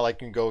mean, it's not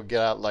like you can go get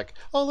out like,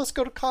 oh, let's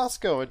go to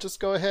Costco and just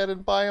go ahead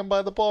and buy them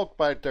by the bulk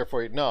right there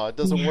for you. No, it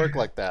doesn't work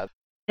like that.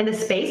 And the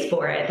space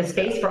for it, the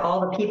space for all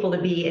the people to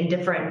be in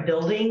different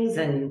buildings.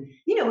 And,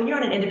 you know, when you're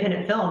on an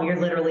independent film, you're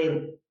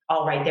literally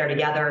all right there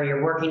together.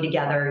 You're working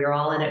together. You're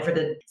all in it for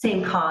the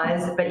same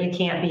cause, but you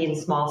can't be in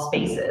small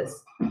spaces.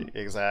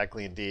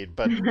 Exactly, indeed.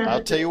 But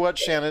I'll tell you what,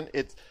 Shannon,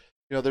 it's,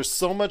 you know, there's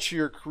so much of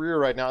your career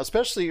right now,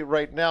 especially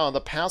right now in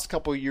the past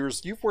couple of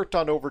years, you've worked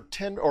on over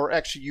 10, or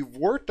actually you've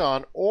worked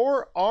on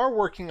or are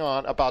working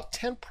on about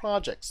 10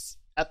 projects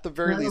at the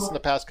very least in the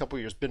past couple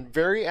of years, been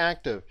very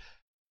active.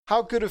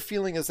 How good a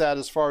feeling is that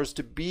as far as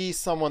to be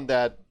someone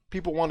that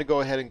people want to go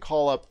ahead and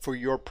call up for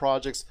your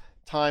projects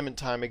time and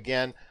time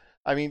again?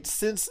 I mean,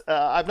 since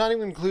I've not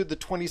even included the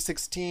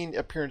 2016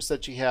 appearance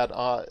that you had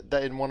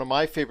that in one of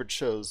my favorite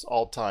shows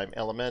all time,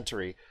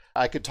 Elementary.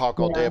 I could talk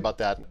all day about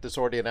that. It's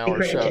already an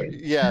hour show.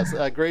 Yes,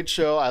 a great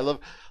show. I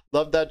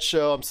love that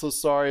show. I'm so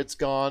sorry it's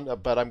gone,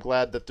 but I'm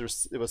glad that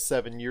it was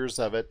 7 years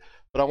of it.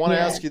 But I want to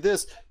ask you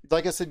this.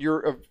 Like I said,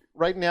 you're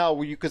right now,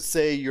 you could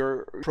say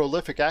you're a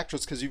prolific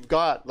actress because you've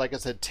got, like I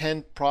said,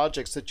 10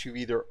 projects that you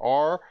either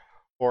are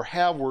or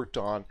have worked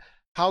on.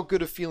 How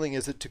good a feeling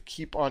is it to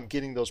keep on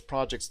getting those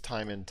projects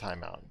time in,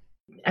 time out?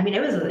 I mean,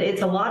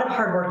 it's a lot of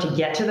hard work to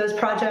get to those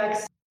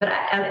projects, but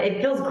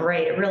it feels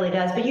great. It really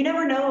does. But you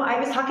never know. I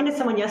was talking to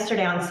someone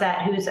yesterday on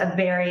set who's a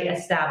very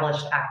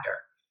established actor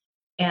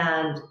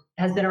and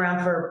has been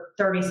around for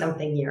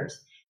 30-something years.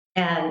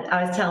 And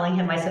I was telling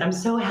him, I said, I'm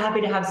so happy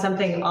to have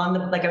something on the,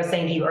 like I was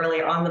saying to you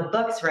earlier, on the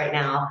books right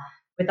now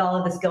with all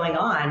of this going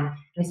on.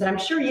 And I said, I'm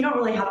sure you don't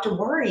really have to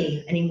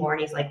worry anymore.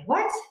 And he's like,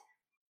 what?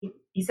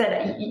 He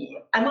said,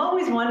 I'm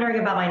always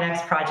wondering about my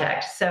next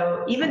project.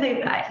 So even though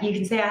you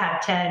can say I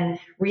have 10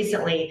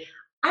 recently,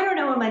 I don't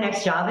know what my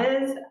next job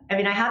is. I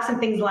mean, I have some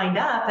things lined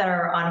up that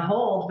are on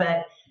hold,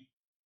 but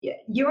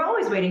you're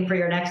always waiting for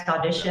your next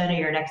audition or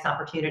your next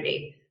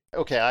opportunity.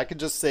 Okay, I can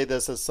just say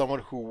this as someone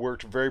who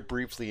worked very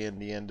briefly in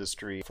the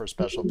industry for a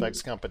special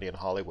effects company in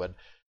Hollywood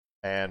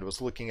and was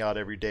looking out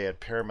every day at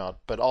Paramount,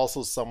 but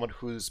also someone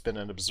who's been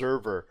an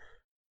observer.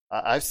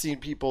 I've seen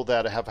people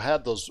that have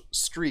had those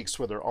streaks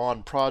where they're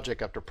on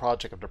project after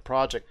project after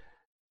project,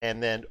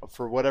 and then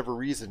for whatever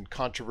reason,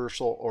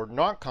 controversial or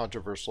not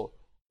controversial,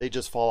 they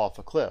just fall off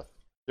a cliff.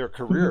 Their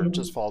career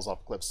just falls off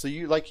a cliff. So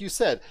you, like you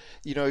said,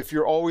 you know, if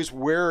you're always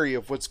wary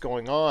of what's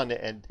going on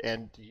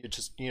and you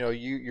just, you know,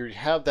 you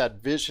have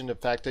that vision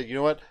of fact that, you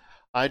know what,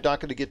 I'm not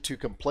going to get too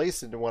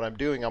complacent in what I'm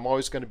doing. I'm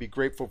always going to be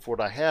grateful for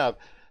what I have.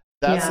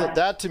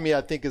 That to me,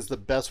 I think, is the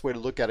best way to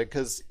look at it,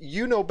 because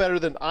you know better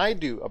than I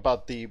do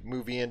about the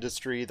movie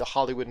industry, the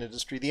Hollywood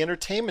industry, the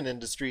entertainment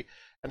industry,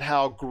 and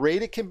how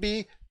great it can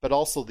be, but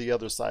also the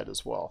other side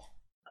as well.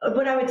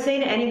 What I would say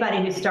to anybody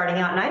who's starting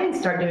out, and I didn't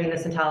start doing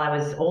this until I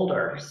was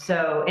older,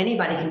 so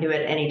anybody can do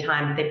it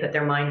anytime if they put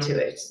their mind to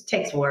it. It just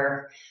takes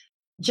work.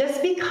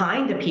 Just be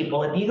kind to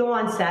people. If you go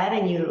on set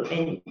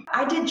and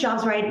I did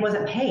jobs where I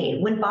wasn't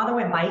paid. When Father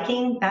Went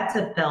Biking, that's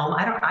a film.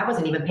 I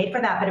wasn't even paid for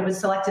that, but it was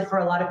selected for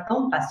a lot of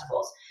film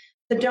festivals.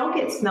 So don't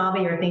get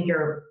snobby or think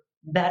you're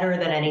better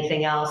than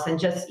anything else. And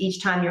just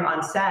each time you're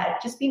on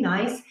set, just be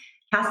nice.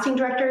 Casting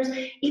directors,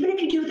 even if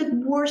you do the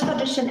worst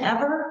audition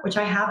ever, which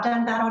I have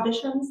done bad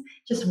auditions,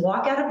 just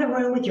walk out of the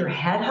room with your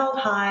head held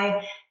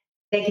high.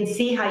 They can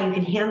see how you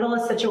can handle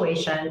a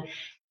situation,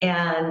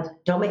 and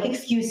don't make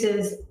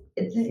excuses.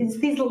 It's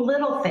these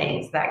little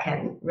things that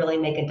can really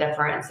make a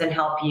difference and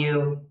help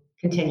you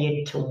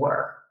continue to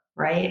work,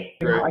 right?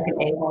 You're not like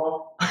an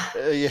a-hole.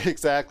 Yeah,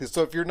 exactly.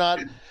 So if you're not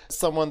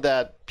someone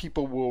that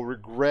people will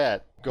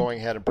regret going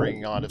ahead and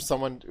bringing on, if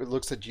someone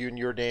looks at you and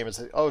your name and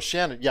says, oh,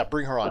 Shannon, yeah,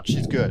 bring her on.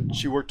 She's good.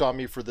 She worked on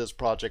me for this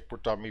project,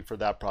 worked on me for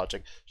that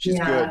project. She's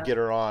good. Get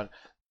her on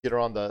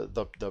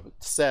the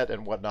set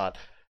and whatnot.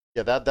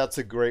 Yeah, that's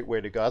a great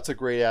way to go. That's a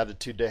great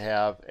attitude to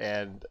have.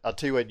 And I'll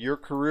tell you what, your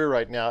career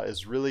right now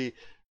is really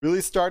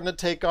starting to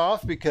take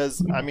off,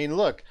 because I mean,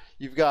 look,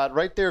 you've got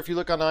right there, if you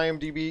look on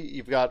IMDb,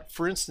 you've got,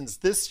 for instance,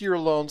 this year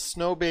alone,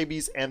 Snow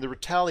Babies and The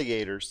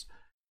Retaliators.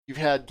 You've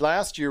had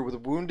last year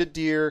with Wounded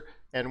Deer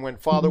and When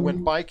Father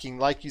Went Biking,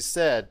 like you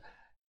said.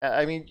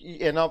 I mean,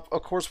 and of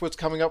course what's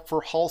coming up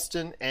for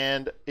Halston,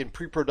 and in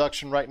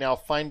pre-production right now,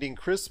 Finding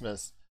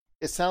Christmas.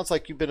 It sounds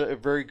like you've been a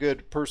very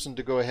good person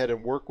to go ahead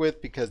and work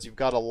with, because you've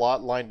got a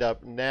lot lined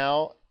up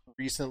now,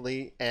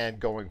 recently, and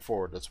going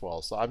forward as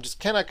well. So I'm just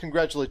cannot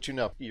congratulate you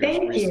enough for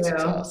your recent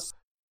success.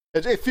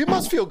 It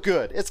must feel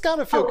good. It's got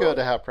to feel good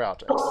to have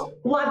projects.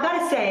 Well, I've got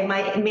to say,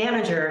 my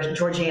manager,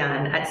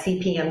 Georgianne at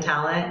CPM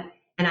Talent,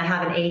 and I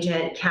have an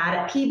agent, Kat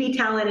at PB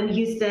Talent in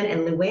Houston,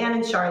 and Luann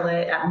and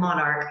Charlotte at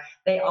Monarch,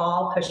 they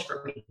all pushed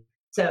for me.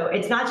 So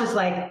it's not just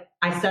like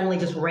I suddenly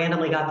just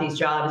randomly got these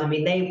jobs. I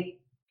mean, they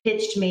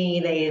pitched me,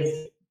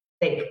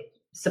 they've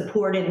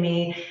supported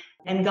me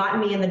and gotten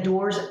me in the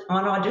doors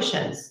on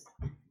auditions.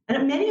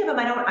 And many of them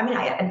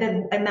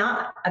the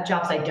amount of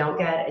jobs I don't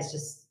get is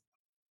just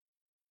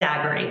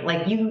staggering.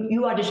 Like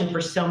you audition for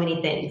so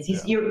many things.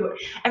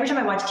 Every time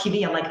I watch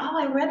TV, I'm like, oh,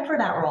 I read for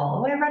that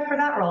role. Oh, I read for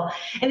that role.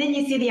 And then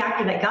you see the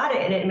actor that got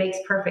it, and it makes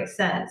perfect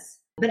sense.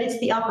 But it's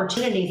the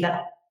opportunities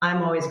that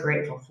I'm always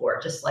grateful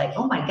for. Just like,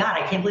 oh my God,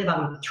 I can't believe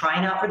I'm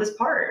trying out for this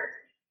part.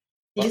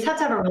 You just have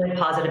to have a really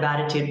positive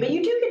attitude. But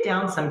you do get get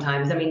down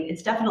sometimes. I mean,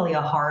 it's definitely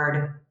a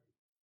hard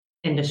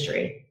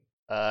industry.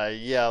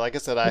 Yeah, like I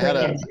said, I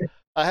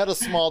had a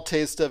small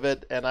taste of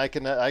it, and I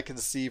can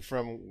see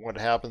from what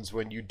happens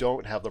when you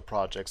don't have the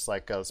projects,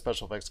 like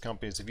special effects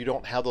companies. If you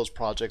don't have those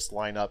projects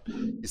line up,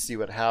 you see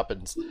what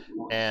happens.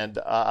 And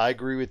I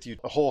agree with you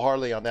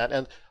wholeheartedly on that.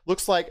 And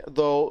looks like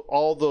though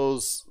all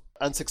those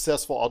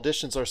unsuccessful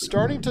auditions are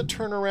starting to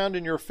turn around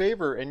in your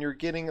favor, and you're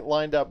getting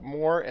lined up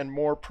more and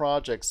more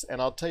projects.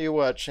 And I'll tell you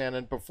what,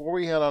 Shannon, before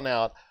we head on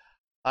out,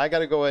 I got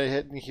to go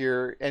ahead and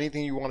hear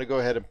anything you want to go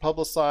ahead and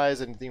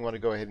publicize, anything you want to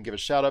go ahead and give a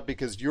shout out,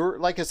 because you're,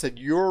 like I said,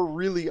 you're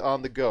really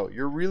on the go.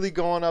 You're really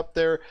going up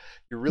there.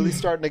 You're really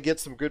starting to get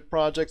some good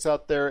projects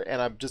out there,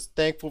 and I'm just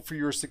thankful for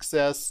your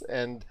success.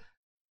 And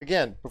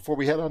again, before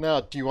we head on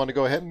out, do you want to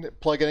go ahead and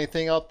plug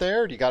anything out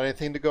there? Do you got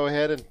anything to go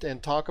ahead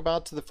and talk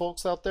about to the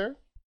folks out there?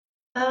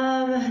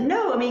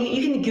 No, I mean,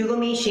 you can Google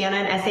me,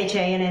 Shannon,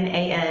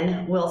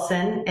 Shannan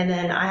Wilson, and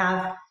then I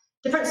have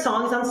different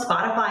songs on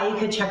Spotify you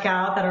could check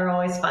out that are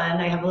always fun.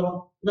 I have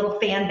a little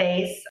fan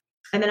base.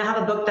 And then I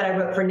have a book that I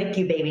wrote for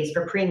NICU babies,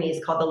 for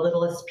preemies, called The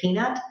Littlest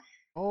Peanut.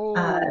 So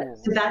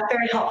that's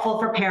very helpful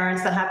for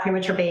parents that have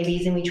premature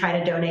babies, and we try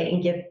to donate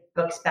and give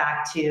books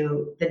back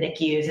to the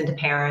NICUs and to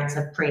parents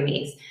of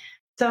preemies.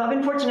 So I've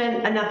been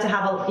fortunate enough to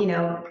have,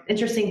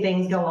 interesting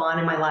things go on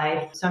in my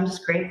life. So I'm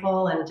just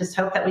grateful, and just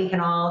hope that we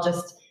can all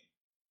just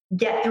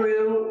get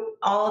through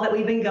all that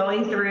we've been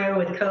going through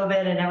with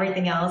COVID and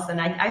everything else. And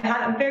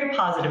I'm very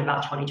positive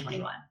about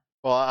 2021.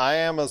 Well, I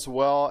am as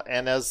well.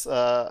 And as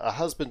a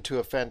husband to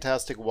a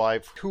fantastic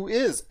wife who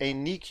is a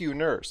NICU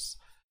nurse.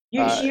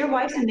 Your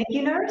wife's a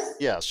NICU nurse?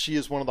 Yes, she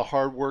is one of the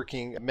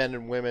hardworking men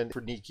and women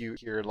for NICU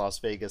here in Las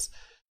Vegas.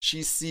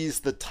 She sees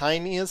the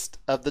tiniest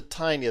of the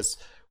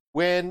tiniest.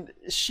 When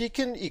she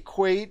can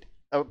equate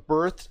a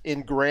birth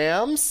in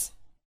grams,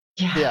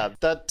 yeah,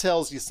 that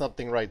tells you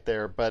something right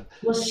there. But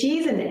well,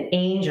 she's an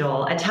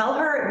angel. I tell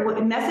her,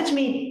 message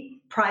me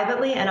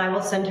privately, and I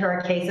will send her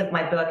a case of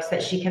my books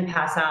that she can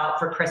pass out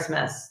for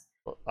Christmas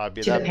to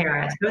the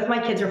parents. Both my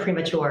kids are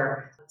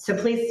premature, so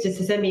please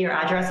just send me your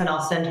address, and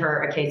I'll send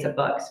her a case of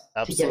books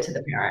to get to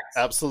the parents.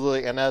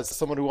 Absolutely. And as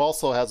someone who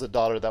also has a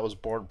daughter that was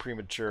born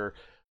premature,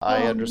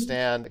 I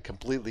understand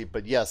completely.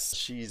 But yes,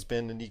 she's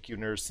been a NICU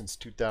nurse since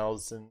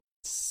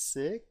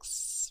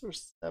 2006 or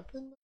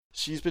 7.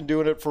 She's been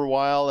doing it for a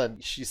while,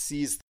 and she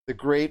sees the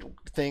great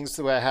things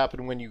that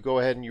happen when you go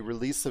ahead and you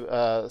release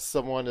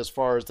someone, as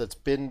far as that's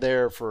been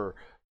there for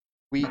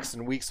weeks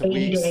and weeks and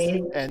weeks,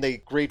 and the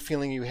great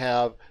feeling you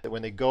have that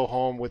when they go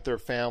home with their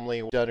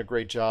family, done a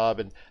great job.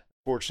 And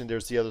fortunately,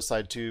 there's the other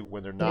side too,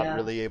 when they're not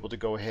really able to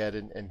go ahead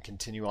and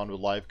continue on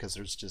with life because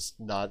there's just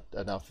not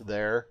enough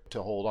there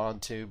to hold on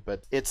to.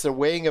 But it's a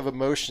weighing of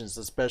emotions,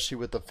 especially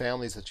with the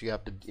families that you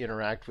have to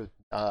interact with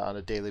on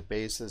a daily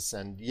basis.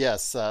 And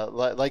yes,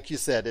 like you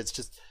said, it's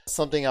just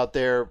something out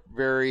there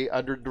very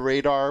under the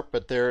radar,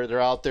 but they're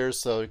out there.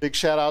 So big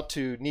shout out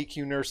to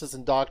NICU nurses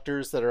and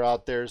doctors that are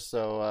out there.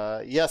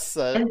 So yes.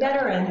 And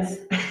veterans.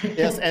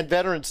 Yes, and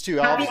veterans too.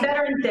 Happy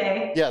Veterans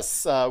Day.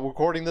 Yes,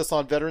 recording this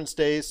on Veterans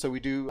Day, so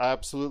we do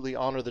absolutely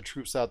honor the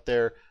troops out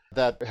there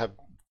that have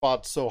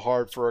fought so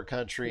hard for our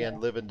country and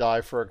live and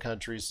die for our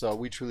country. So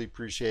we truly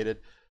appreciate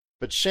it.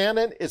 But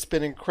Shannon, it's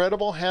been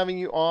incredible having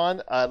you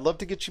on. I'd love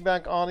to get you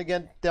back on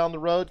again down the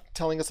road,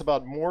 telling us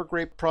about more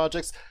great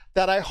projects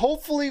that I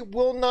hopefully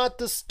will not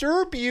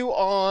disturb you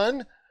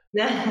on.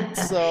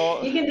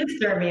 So you can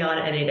disturb me on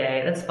any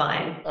day. That's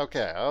fine.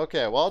 Okay.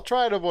 Well, I'll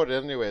try to avoid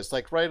it anyway. It's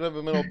like right in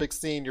the middle of a big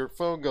scene, your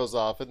phone goes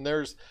off, and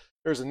there's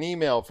an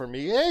email from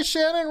me. Hey,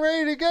 Shannon,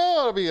 ready to go?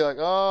 I'll be like,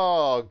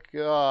 oh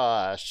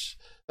gosh,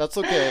 that's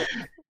okay.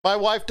 My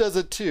wife does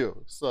it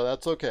too, so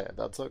that's okay.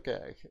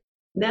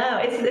 No,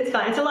 it's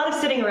fine. It's a lot of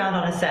sitting around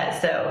on a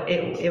set, so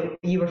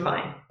you were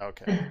fine.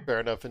 Okay, fair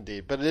enough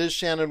indeed. But it is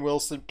Shannon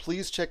Wilson.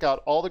 Please check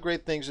out all the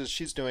great things that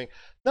she's doing,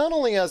 not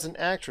only as an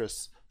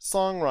actress,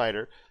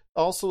 songwriter,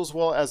 also as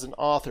well as an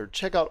author.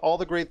 Check out all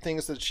the great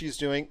things that she's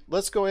doing.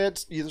 Let's go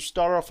ahead and either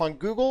start off on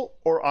Google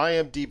or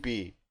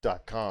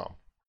imdb.com.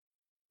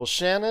 Well,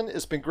 Shannon,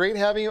 it's been great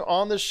having you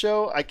on the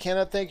show. I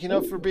cannot thank you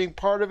enough for being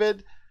part of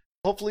it.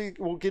 Hopefully,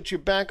 we'll get you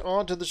back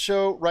onto the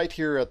show right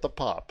here at the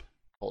Pop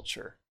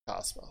Culture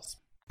Cosmos.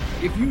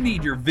 If you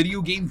need your video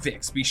game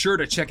fix, be sure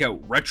to check out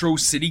Retro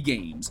City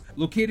Games.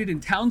 Located in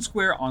Town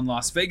Square on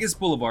Las Vegas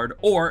Boulevard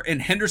or in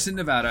Henderson,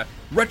 Nevada,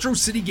 Retro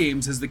City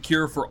Games has the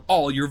cure for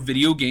all your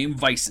video game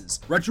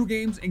vices. Retro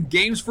games and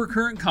games for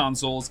current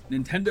consoles,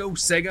 Nintendo,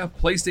 Sega,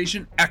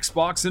 PlayStation,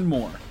 Xbox, and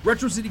more.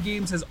 Retro City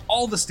Games has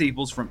all the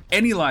staples from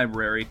any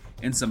library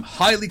and some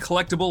highly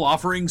collectible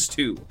offerings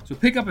too. So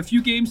pick up a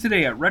few games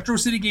today at Retro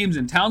City Games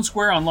in Town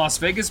Square on Las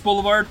Vegas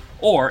Boulevard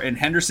or in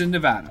Henderson,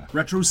 Nevada.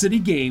 Retro City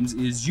Games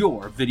is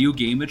your video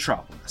game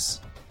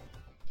metropolis.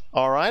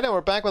 All right, and we're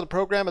back with the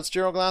program. It's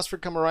Gerald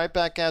Glassford coming right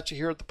back at you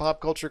here at the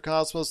Pop Culture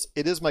Cosmos.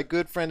 It is my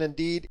good friend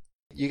indeed.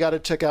 You got to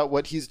check out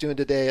what he's doing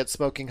today at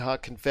Smoking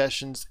Hot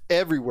Confessions.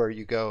 Everywhere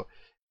you go,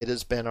 it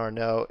is Ben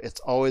Arnault. It's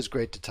always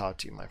great to talk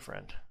to you, my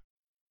friend.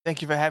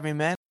 Thank you for having me,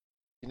 man.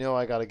 You know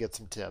I got to get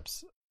some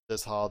tips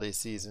this holiday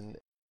season.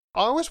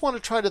 I always want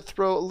to try to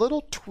throw a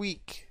little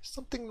tweak,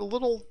 something a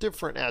little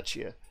different at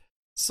you.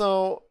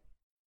 So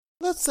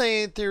let's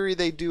say in theory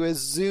they do a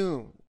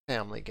Zoom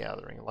family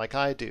gathering like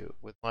I do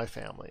with my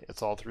family.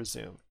 It's all through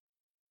Zoom.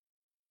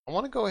 I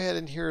want to go ahead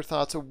and hear your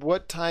thoughts of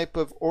what type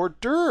of hors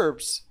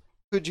d'oeuvres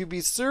could you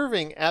be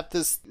serving at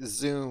this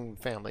Zoom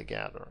family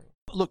gathering?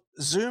 Look,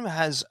 Zoom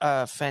has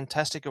a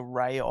fantastic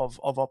array of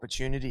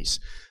opportunities.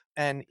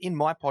 And in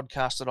my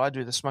podcast that I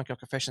do, the Smoking Hot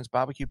Confessions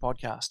Barbecue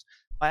podcast,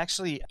 I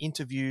actually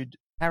interviewed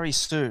Harry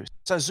Sue.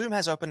 So Zoom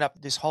has opened up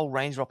this whole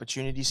range of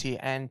opportunities here.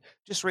 And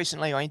just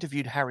recently I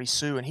interviewed Harry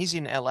Sue, and he's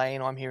in LA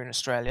and I'm here in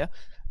Australia.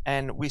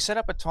 And we set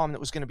up a time that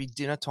was going to be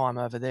dinner time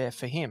over there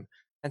for him.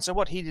 And so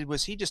what he did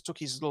was he just took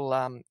his little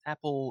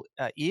Apple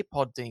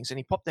earpod things and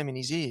he popped them in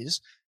his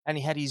ears, and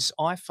he had his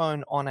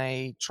iPhone on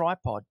a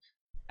tripod.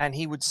 And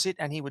he would sit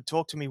and he would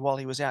talk to me while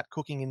he was out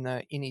cooking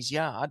in his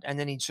yard, and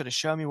then he'd sort of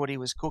show me what he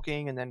was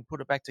cooking and then put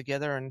it back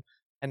together,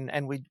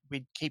 and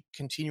we'd keep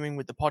continuing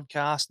with the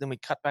podcast. Then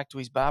we'd cut back to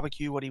his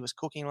barbecue, what he was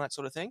cooking, all that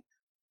sort of thing.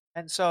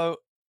 And so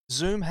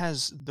Zoom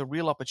has the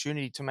real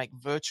opportunity to make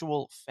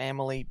virtual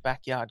family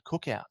backyard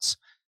cookouts.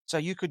 So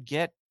you could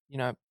get,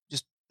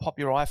 just pop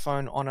your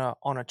iPhone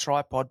on a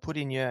tripod, put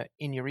in your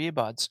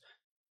earbuds,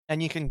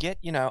 and you can get,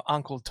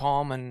 Uncle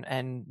Tom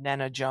and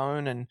Nana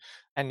Joan and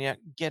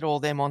get all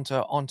them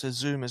onto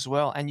Zoom as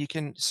well. And you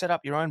can set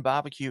up your own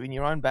barbecue in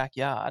your own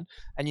backyard,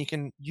 and you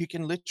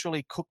can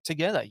literally cook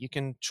together. You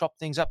can chop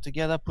things up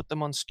together, put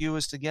them on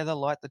skewers together,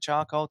 light the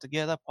charcoal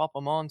together, pop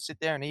them on, sit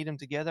there and eat them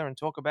together and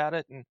talk about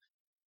it. And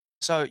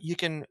so you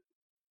can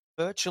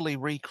virtually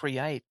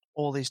recreate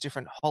all these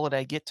different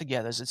holiday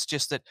get-togethers. It's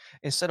just that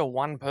instead of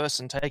one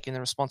person taking the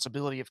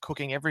responsibility of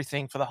cooking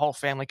everything for the whole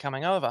family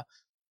coming over,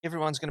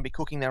 everyone's going to be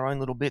cooking their own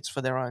little bits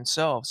for their own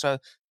selves. So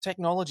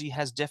technology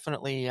has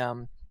definitely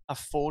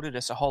afforded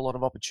us a whole lot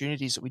of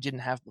opportunities that we didn't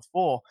have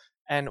before.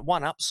 And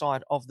one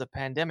upside of the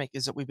pandemic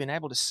is that we've been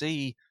able to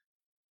see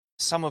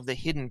some of the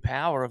hidden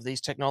power of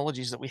these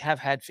technologies that we have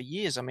had for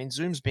years. I mean,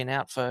 Zoom's been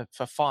out for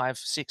 5,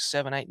 6,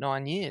 7, 8,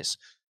 9 years.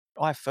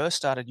 I first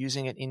started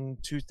using it in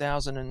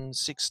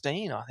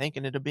 2016, I think,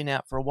 and it had been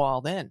out for a while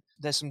then.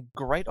 There's some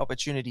great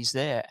opportunities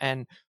there.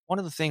 And one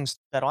of the things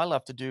that I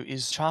love to do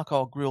is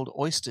charcoal grilled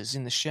oysters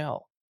in the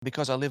shell.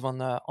 Because I live on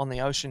the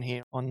ocean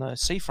here, on the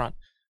seafront,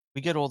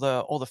 we get all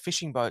the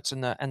fishing boats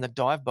and the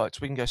dive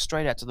boats. We can go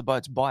straight out to the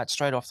boats, buy it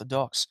straight off the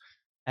docks,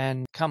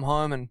 and come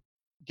home and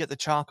get the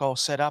charcoal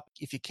set up.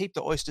 If you keep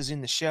the oysters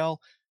in the shell,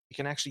 you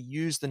can actually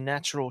use the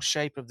natural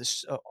shape of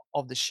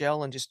the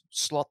shell and just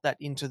slot that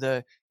in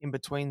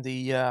between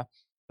the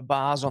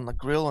bars on the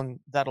grill, and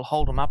that'll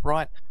hold them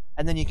upright.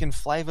 And then you can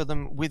flavor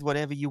them with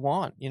whatever you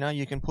want.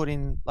 You can put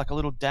in like a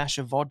little dash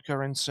of vodka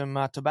and some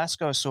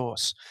Tabasco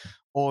sauce,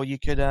 or you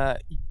could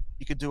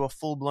do a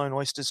full-blown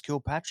oysters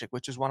Kilpatrick,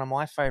 which is one of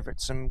my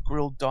favorites. Some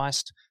grilled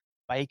diced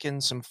bacon,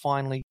 some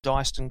finely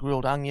diced and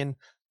grilled onion,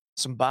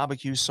 some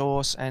barbecue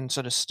sauce, and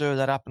sort of stir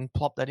that up and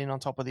plop that in on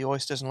top of the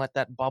oysters and let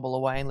that bubble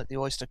away and let the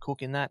oyster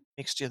cook in that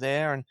mixture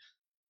there. And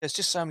there's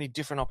just so many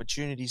different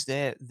opportunities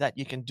there that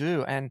you can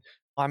do. And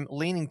I'm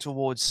leaning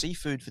towards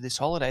seafood for this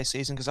holiday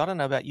season because I don't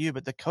know about you,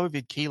 but the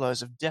COVID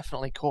kilos have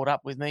definitely caught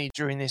up with me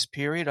during this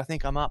period. I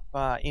think I'm up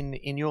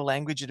in your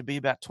language, it'd be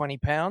about 20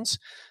 pounds.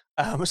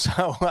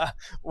 So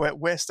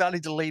we're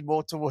starting to lean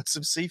more towards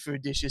some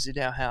seafood dishes in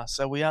our house.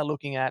 So we are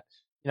looking at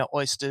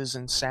oysters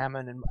and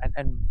salmon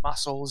and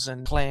mussels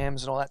and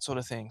clams and all that sort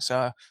of thing.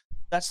 So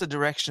that's the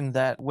direction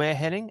that we're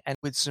heading. And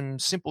with some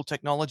simple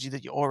technology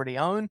that you already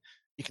own,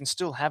 you can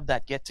still have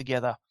that get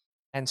together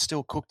and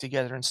still cook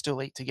together and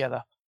still eat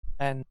together.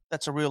 And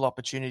that's a real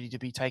opportunity to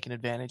be taken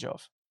advantage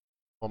of.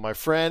 Well, my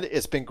friend,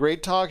 it's been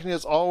great talking to you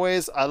as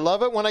always. I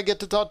love it when I get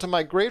to talk to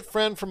my great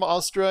friend from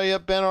Australia,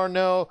 Ben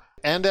Arnault.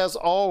 And as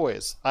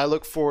always, I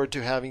look forward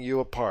to having you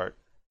a part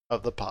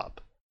of the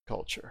Pop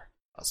Culture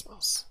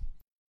Cosmos.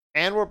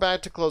 And we're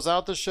back to close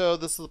out the show.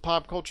 This is the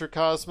Pop Culture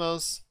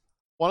Cosmos.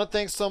 Want to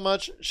thank so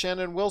much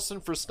Shannon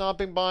Wilson for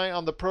stopping by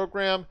on the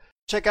program.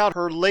 Check out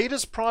her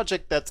latest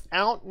project that's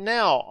out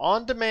now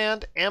on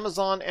demand,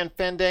 Amazon and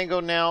Fandango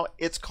now.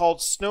 It's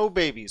called Snow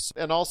Babies.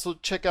 And also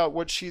check out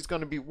what she's going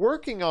to be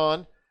working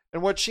on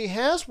and what she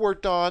has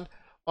worked on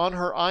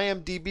her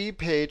IMDb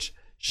page.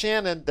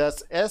 Shannon,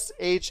 that's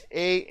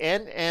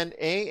SHANNAN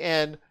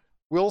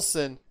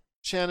Wilson,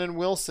 Shannon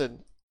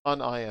Wilson on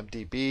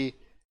IMDb.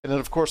 And then,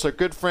 of course, our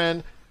good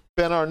friend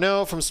Ben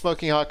Arnault from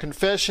Smoking Hot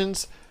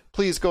Confessions.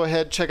 Please go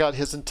ahead and check out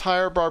his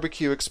entire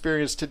barbecue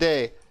experience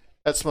today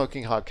at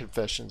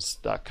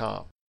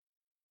SmokingHotConfessions.com.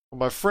 Well,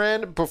 my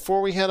friend,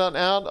 before we head on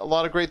out, a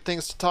lot of great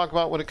things to talk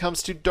about when it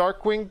comes to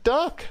Darkwing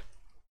Duck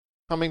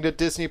coming to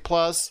Disney+.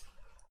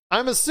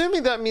 I'm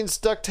assuming that means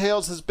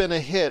DuckTales has been a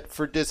hit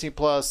for Disney+.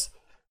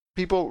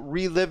 People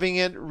reliving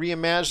it,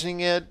 reimagining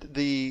it,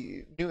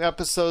 the new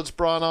episodes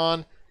brought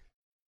on.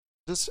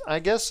 I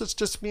guess it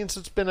just means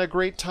it's been a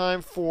great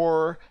time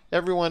for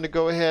everyone to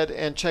go ahead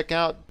and check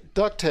out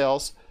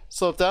DuckTales.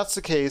 So if that's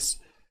the case,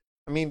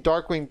 I mean,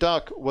 Darkwing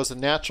Duck was a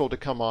natural to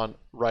come on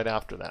right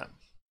after that.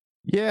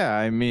 Yeah,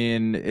 I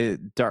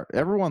mean,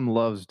 everyone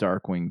loves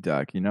Darkwing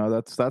Duck. You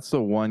know, that's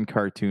the one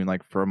cartoon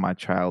like from my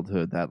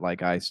childhood that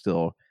like I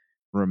still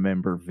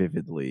remember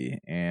vividly.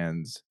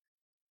 And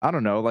I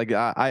don't know, like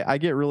I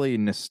get really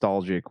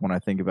nostalgic when I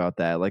think about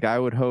that. Like I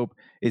would hope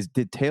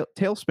did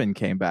Tailspin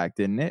came back,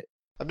 didn't it?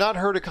 I've not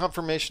heard a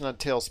confirmation on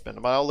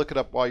Tailspin, but I'll look it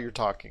up while you're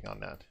talking on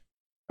that.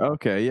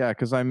 Okay, yeah,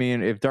 because I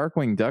mean, if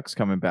Darkwing Duck's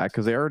coming back,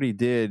 because they already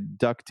did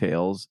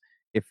DuckTales,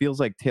 it feels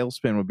like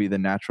Tailspin would be the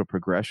natural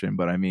progression.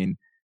 But I mean,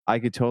 I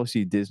could totally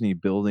see Disney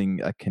building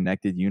a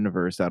connected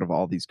universe out of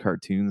all these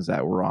cartoons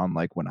that were on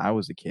like when I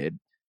was a kid.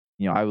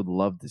 You know, I would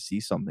love to see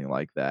something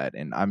like that.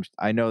 And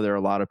I know there are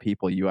a lot of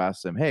people, you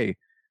ask them, hey,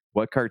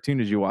 what cartoon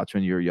did you watch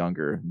when you were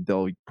younger?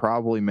 They'll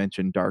probably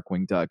mention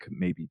Darkwing Duck,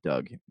 maybe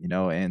Doug, you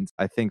know, and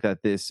I think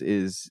that this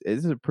is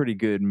a pretty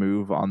good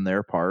move on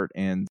their part.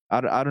 And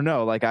I don't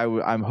know, like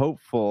I'm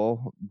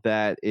hopeful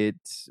that it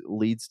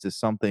leads to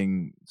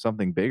something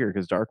bigger,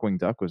 because Darkwing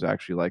Duck was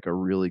actually like a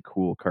really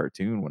cool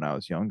cartoon when I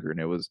was younger, and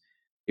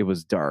it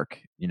was dark,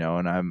 you know,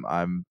 and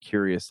I'm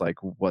curious like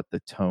what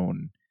the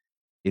tone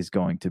is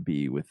going to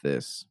be with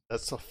this.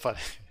 That's so funny.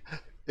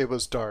 It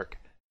was dark.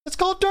 It's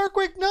called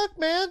Darkwing Duck,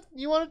 man.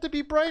 You want it to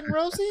be bright and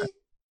rosy?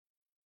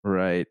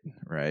 Right.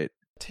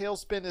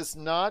 Tailspin has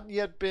not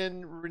yet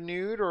been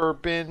renewed or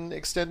been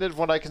extended.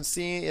 What I can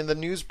see in the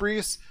news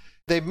briefs,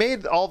 they've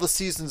made all the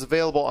seasons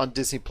available on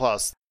Disney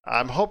Plus.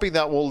 I'm hoping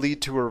that will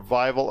lead to a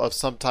revival of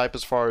some type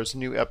as far as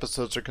new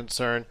episodes are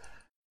concerned.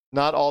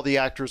 Not all the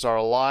actors are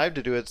alive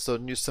to do it,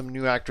 so some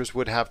new actors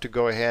would have to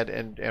go ahead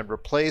and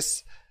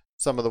replace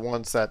some of the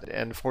ones that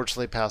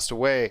unfortunately passed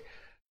away.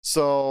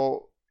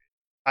 So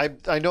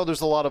I know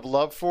there's a lot of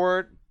love for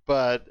it,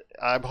 but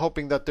I'm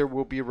hoping that there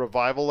will be a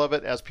revival of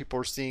it as people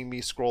are seeing me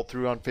scroll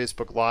through on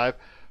Facebook Live.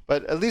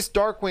 But at least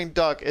Darkwing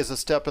Duck is a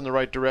step in the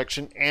right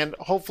direction, and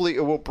hopefully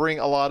it will bring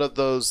a lot of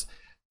those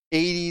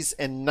 80s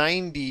and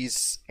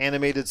 90s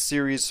animated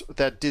series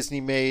that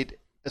Disney made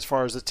as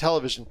far as the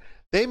television.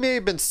 They may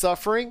have been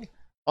suffering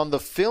on the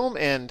film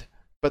end,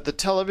 but the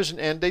television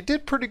end, they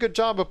did a pretty good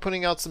job of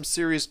putting out some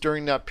series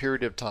during that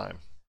period of time.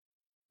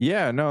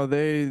 Yeah, no,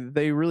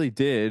 they really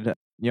did.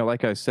 You know,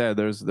 like I said,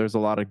 there's a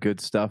lot of good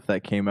stuff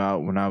that came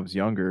out when I was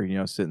younger, you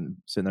know, sitting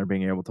there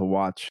being able to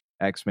watch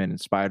X-Men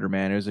and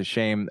Spider-Man. It was a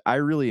shame. I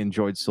really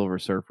enjoyed Silver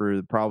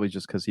Surfer, probably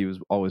just because he was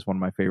always one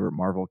of my favorite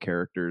Marvel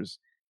characters.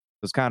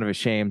 It was kind of a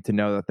shame to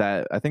know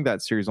that I think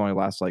that series only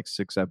lasts like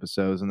 6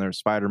 episodes, and there's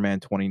Spider-Man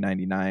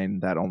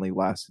 2099 that only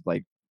lasted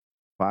like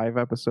 5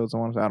 episodes. I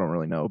don't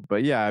really know.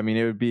 But yeah, I mean,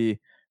 it would be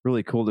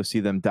really cool to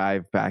see them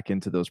dive back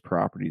into those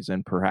properties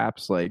and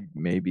perhaps like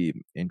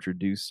maybe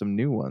introduce some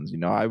new ones. You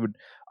know,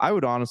 I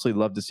would honestly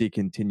love to see a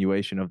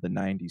continuation of the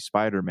 90s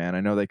Spider-Man. I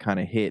know they kind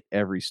of hit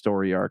every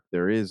story arc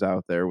there is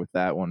out there with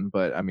that one,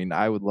 but I mean,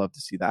 I would love to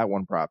see that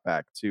one brought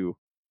back too.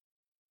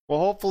 Well,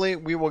 hopefully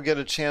we will get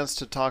a chance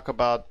to talk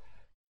about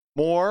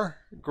more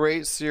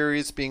great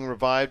series being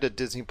revived at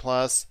Disney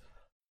Plus,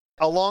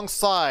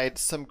 alongside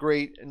some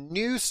great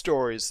new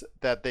stories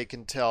that they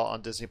can tell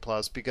on Disney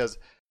Plus, because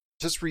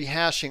just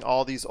rehashing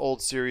all these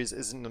old series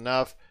isn't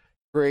enough.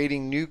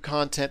 Creating new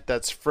content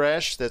that's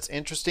fresh, that's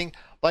interesting,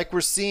 like we're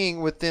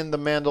seeing within The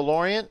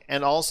Mandalorian,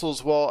 and also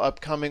as well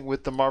upcoming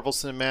with the Marvel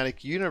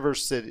Cinematic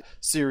Universe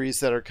series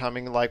that are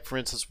coming, like for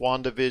instance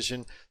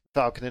WandaVision,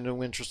 Falcon and the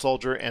Winter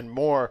Soldier, and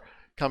more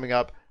coming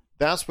up.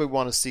 That's what we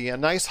want to see. A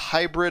nice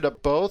hybrid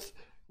of both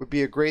would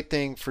be a great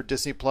thing for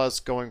Disney Plus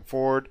going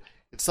forward.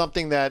 It's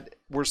something that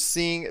we're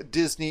seeing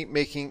Disney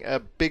making a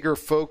bigger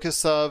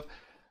focus of.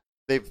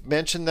 They've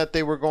mentioned that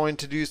they were going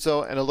to do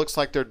so, and it looks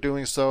like they're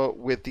doing so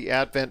with the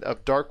advent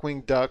of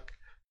Darkwing Duck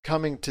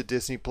coming to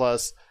Disney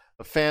Plus,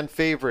 a fan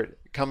favorite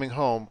coming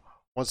home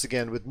once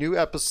again with new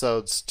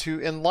episodes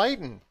to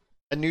enlighten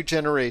a new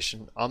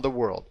generation on the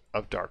world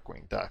of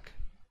Darkwing Duck.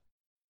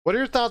 What are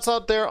your thoughts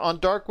out there on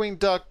Darkwing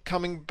Duck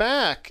coming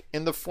back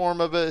in the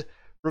form of a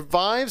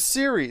revived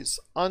series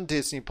on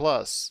Disney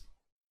Plus?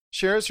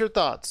 Share us your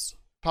thoughts,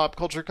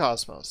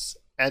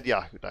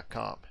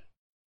 popculturecosmos@yahoo.com.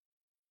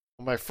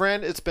 Well, my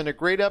friend, it's been a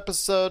great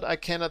episode. I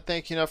cannot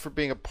thank you enough for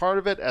being a part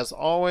of it, as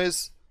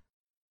always.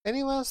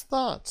 Any last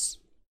thoughts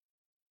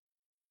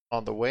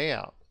on the way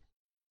out?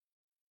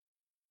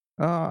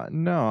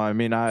 No, I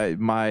mean,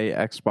 my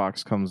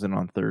Xbox comes in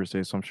on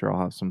Thursday, so I'm sure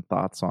I'll have some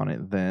thoughts on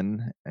it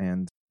then.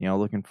 And, you know,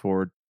 looking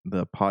forward to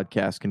the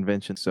podcast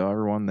convention. So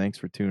everyone, thanks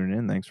for tuning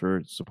in. Thanks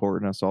for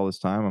supporting us all this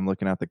time. I'm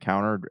looking at the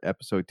counter,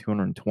 episode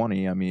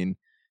 220. I mean,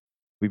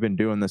 we've been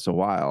doing this a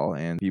while,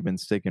 and you've been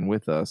sticking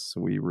with us.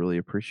 So we really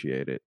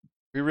appreciate it.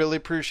 We really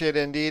appreciate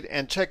it indeed.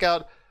 And check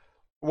out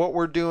what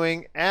we're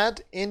doing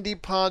at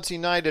Indie Pods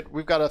United.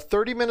 We've got a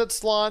 30-minute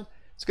slot.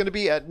 It's going to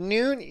be at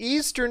noon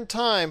Eastern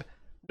Time,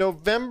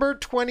 November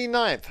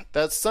 29th.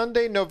 That's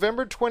Sunday,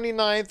 November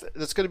 29th.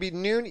 That's going to be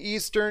noon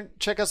Eastern.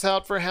 Check us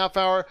out for a half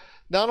hour.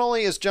 Not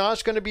only is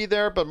Josh going to be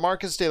there, but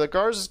Marcus de la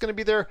Garza is going to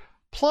be there.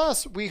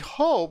 Plus, we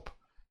hope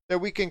that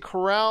we can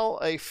corral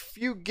a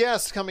few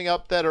guests coming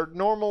up that are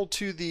normal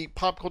to the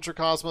Pop Culture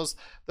Cosmos.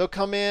 They'll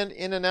come in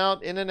and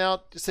out,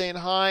 saying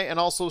hi, and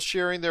also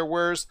sharing their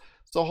wares.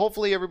 So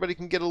hopefully everybody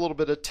can get a little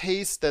bit of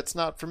taste that's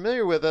not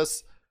familiar with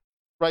us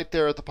right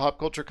there at the Pop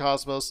Culture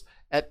Cosmos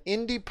at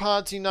Indie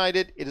Pods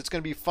United. It is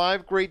going to be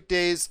 5 great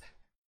days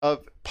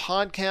of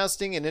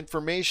podcasting and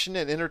information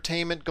and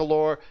entertainment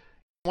galore. If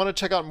you want to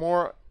check out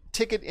more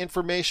ticket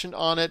information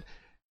on it,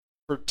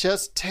 for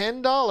just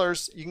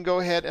 $10, you can go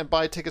ahead and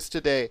buy tickets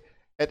today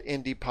at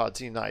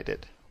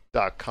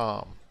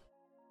indiepodsunited.com.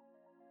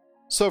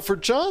 So for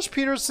Josh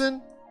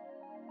Peterson,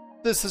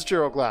 this is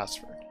Gerald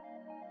Glassford.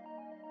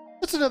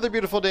 It's another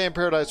beautiful day in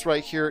paradise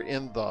right here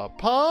in the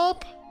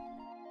Pop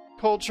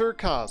Culture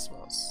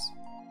Cosmos.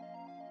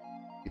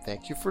 We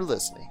thank you for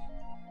listening.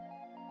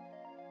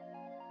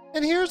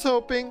 And here's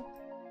hoping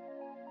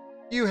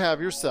you have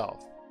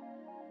yourself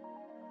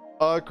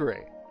a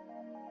great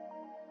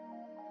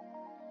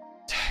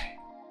day.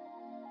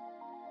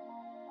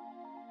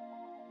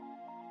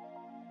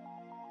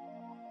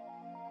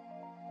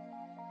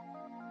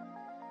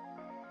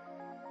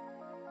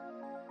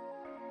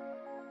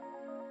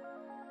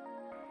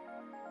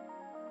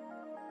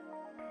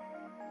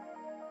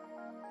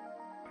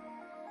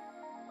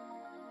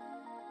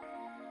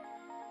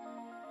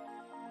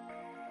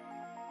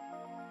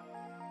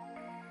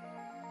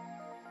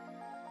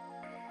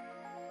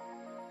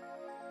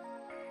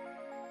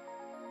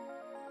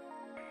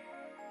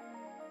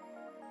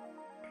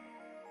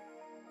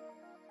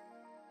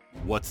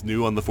 What's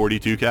new on the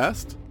 42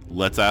 cast?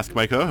 Let's ask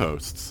my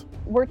co-hosts.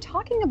 We're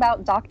talking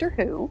about Doctor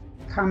Who,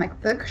 comic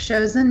book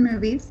shows and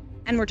movies,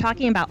 and we're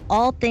talking about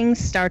all things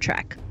Star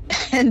Trek,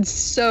 and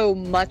so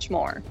much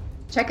more.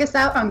 Check us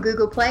out on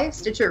Google Play,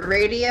 Stitcher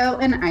Radio,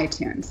 and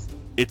iTunes.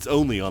 It's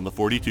only on the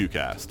 42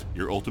 cast,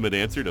 your ultimate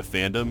answer to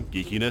fandom,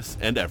 geekiness,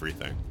 and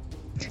everything.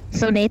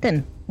 So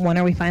Nathan, when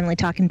are we finally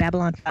talking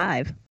Babylon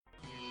 5?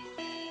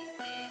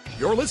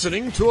 You're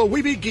listening to a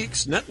Weeby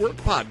Geeks Network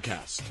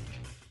podcast.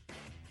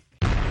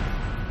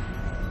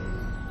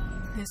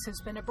 This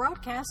has been a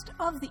broadcast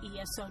of the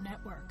ESO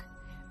Network.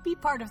 Be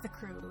part of the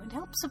crew and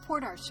help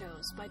support our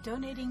shows by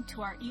donating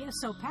to our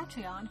ESO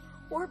Patreon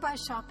or by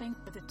shopping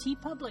at the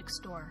TeePublic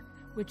store,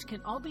 which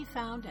can all be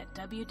found at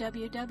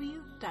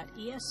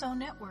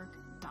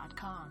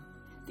www.esonetwork.com.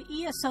 The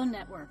ESO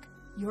Network,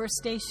 your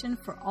station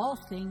for all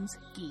things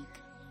geek.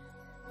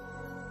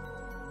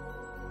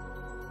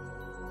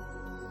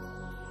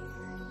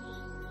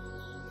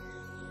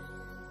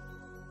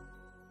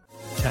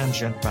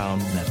 Tangent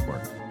Bound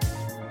Network.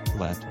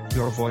 Let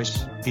your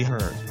voice be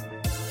heard.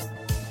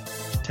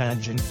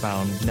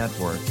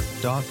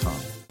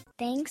 TangentBoundNetwork.com.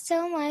 Thanks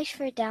so much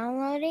for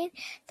downloading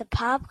the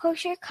Pop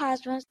Culture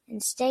Cosmos,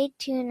 and stay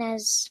tuned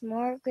as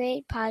more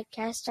great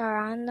podcasts are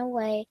on the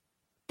way.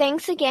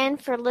 Thanks again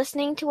for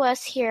listening to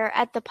us here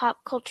at the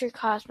Pop Culture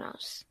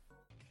Cosmos.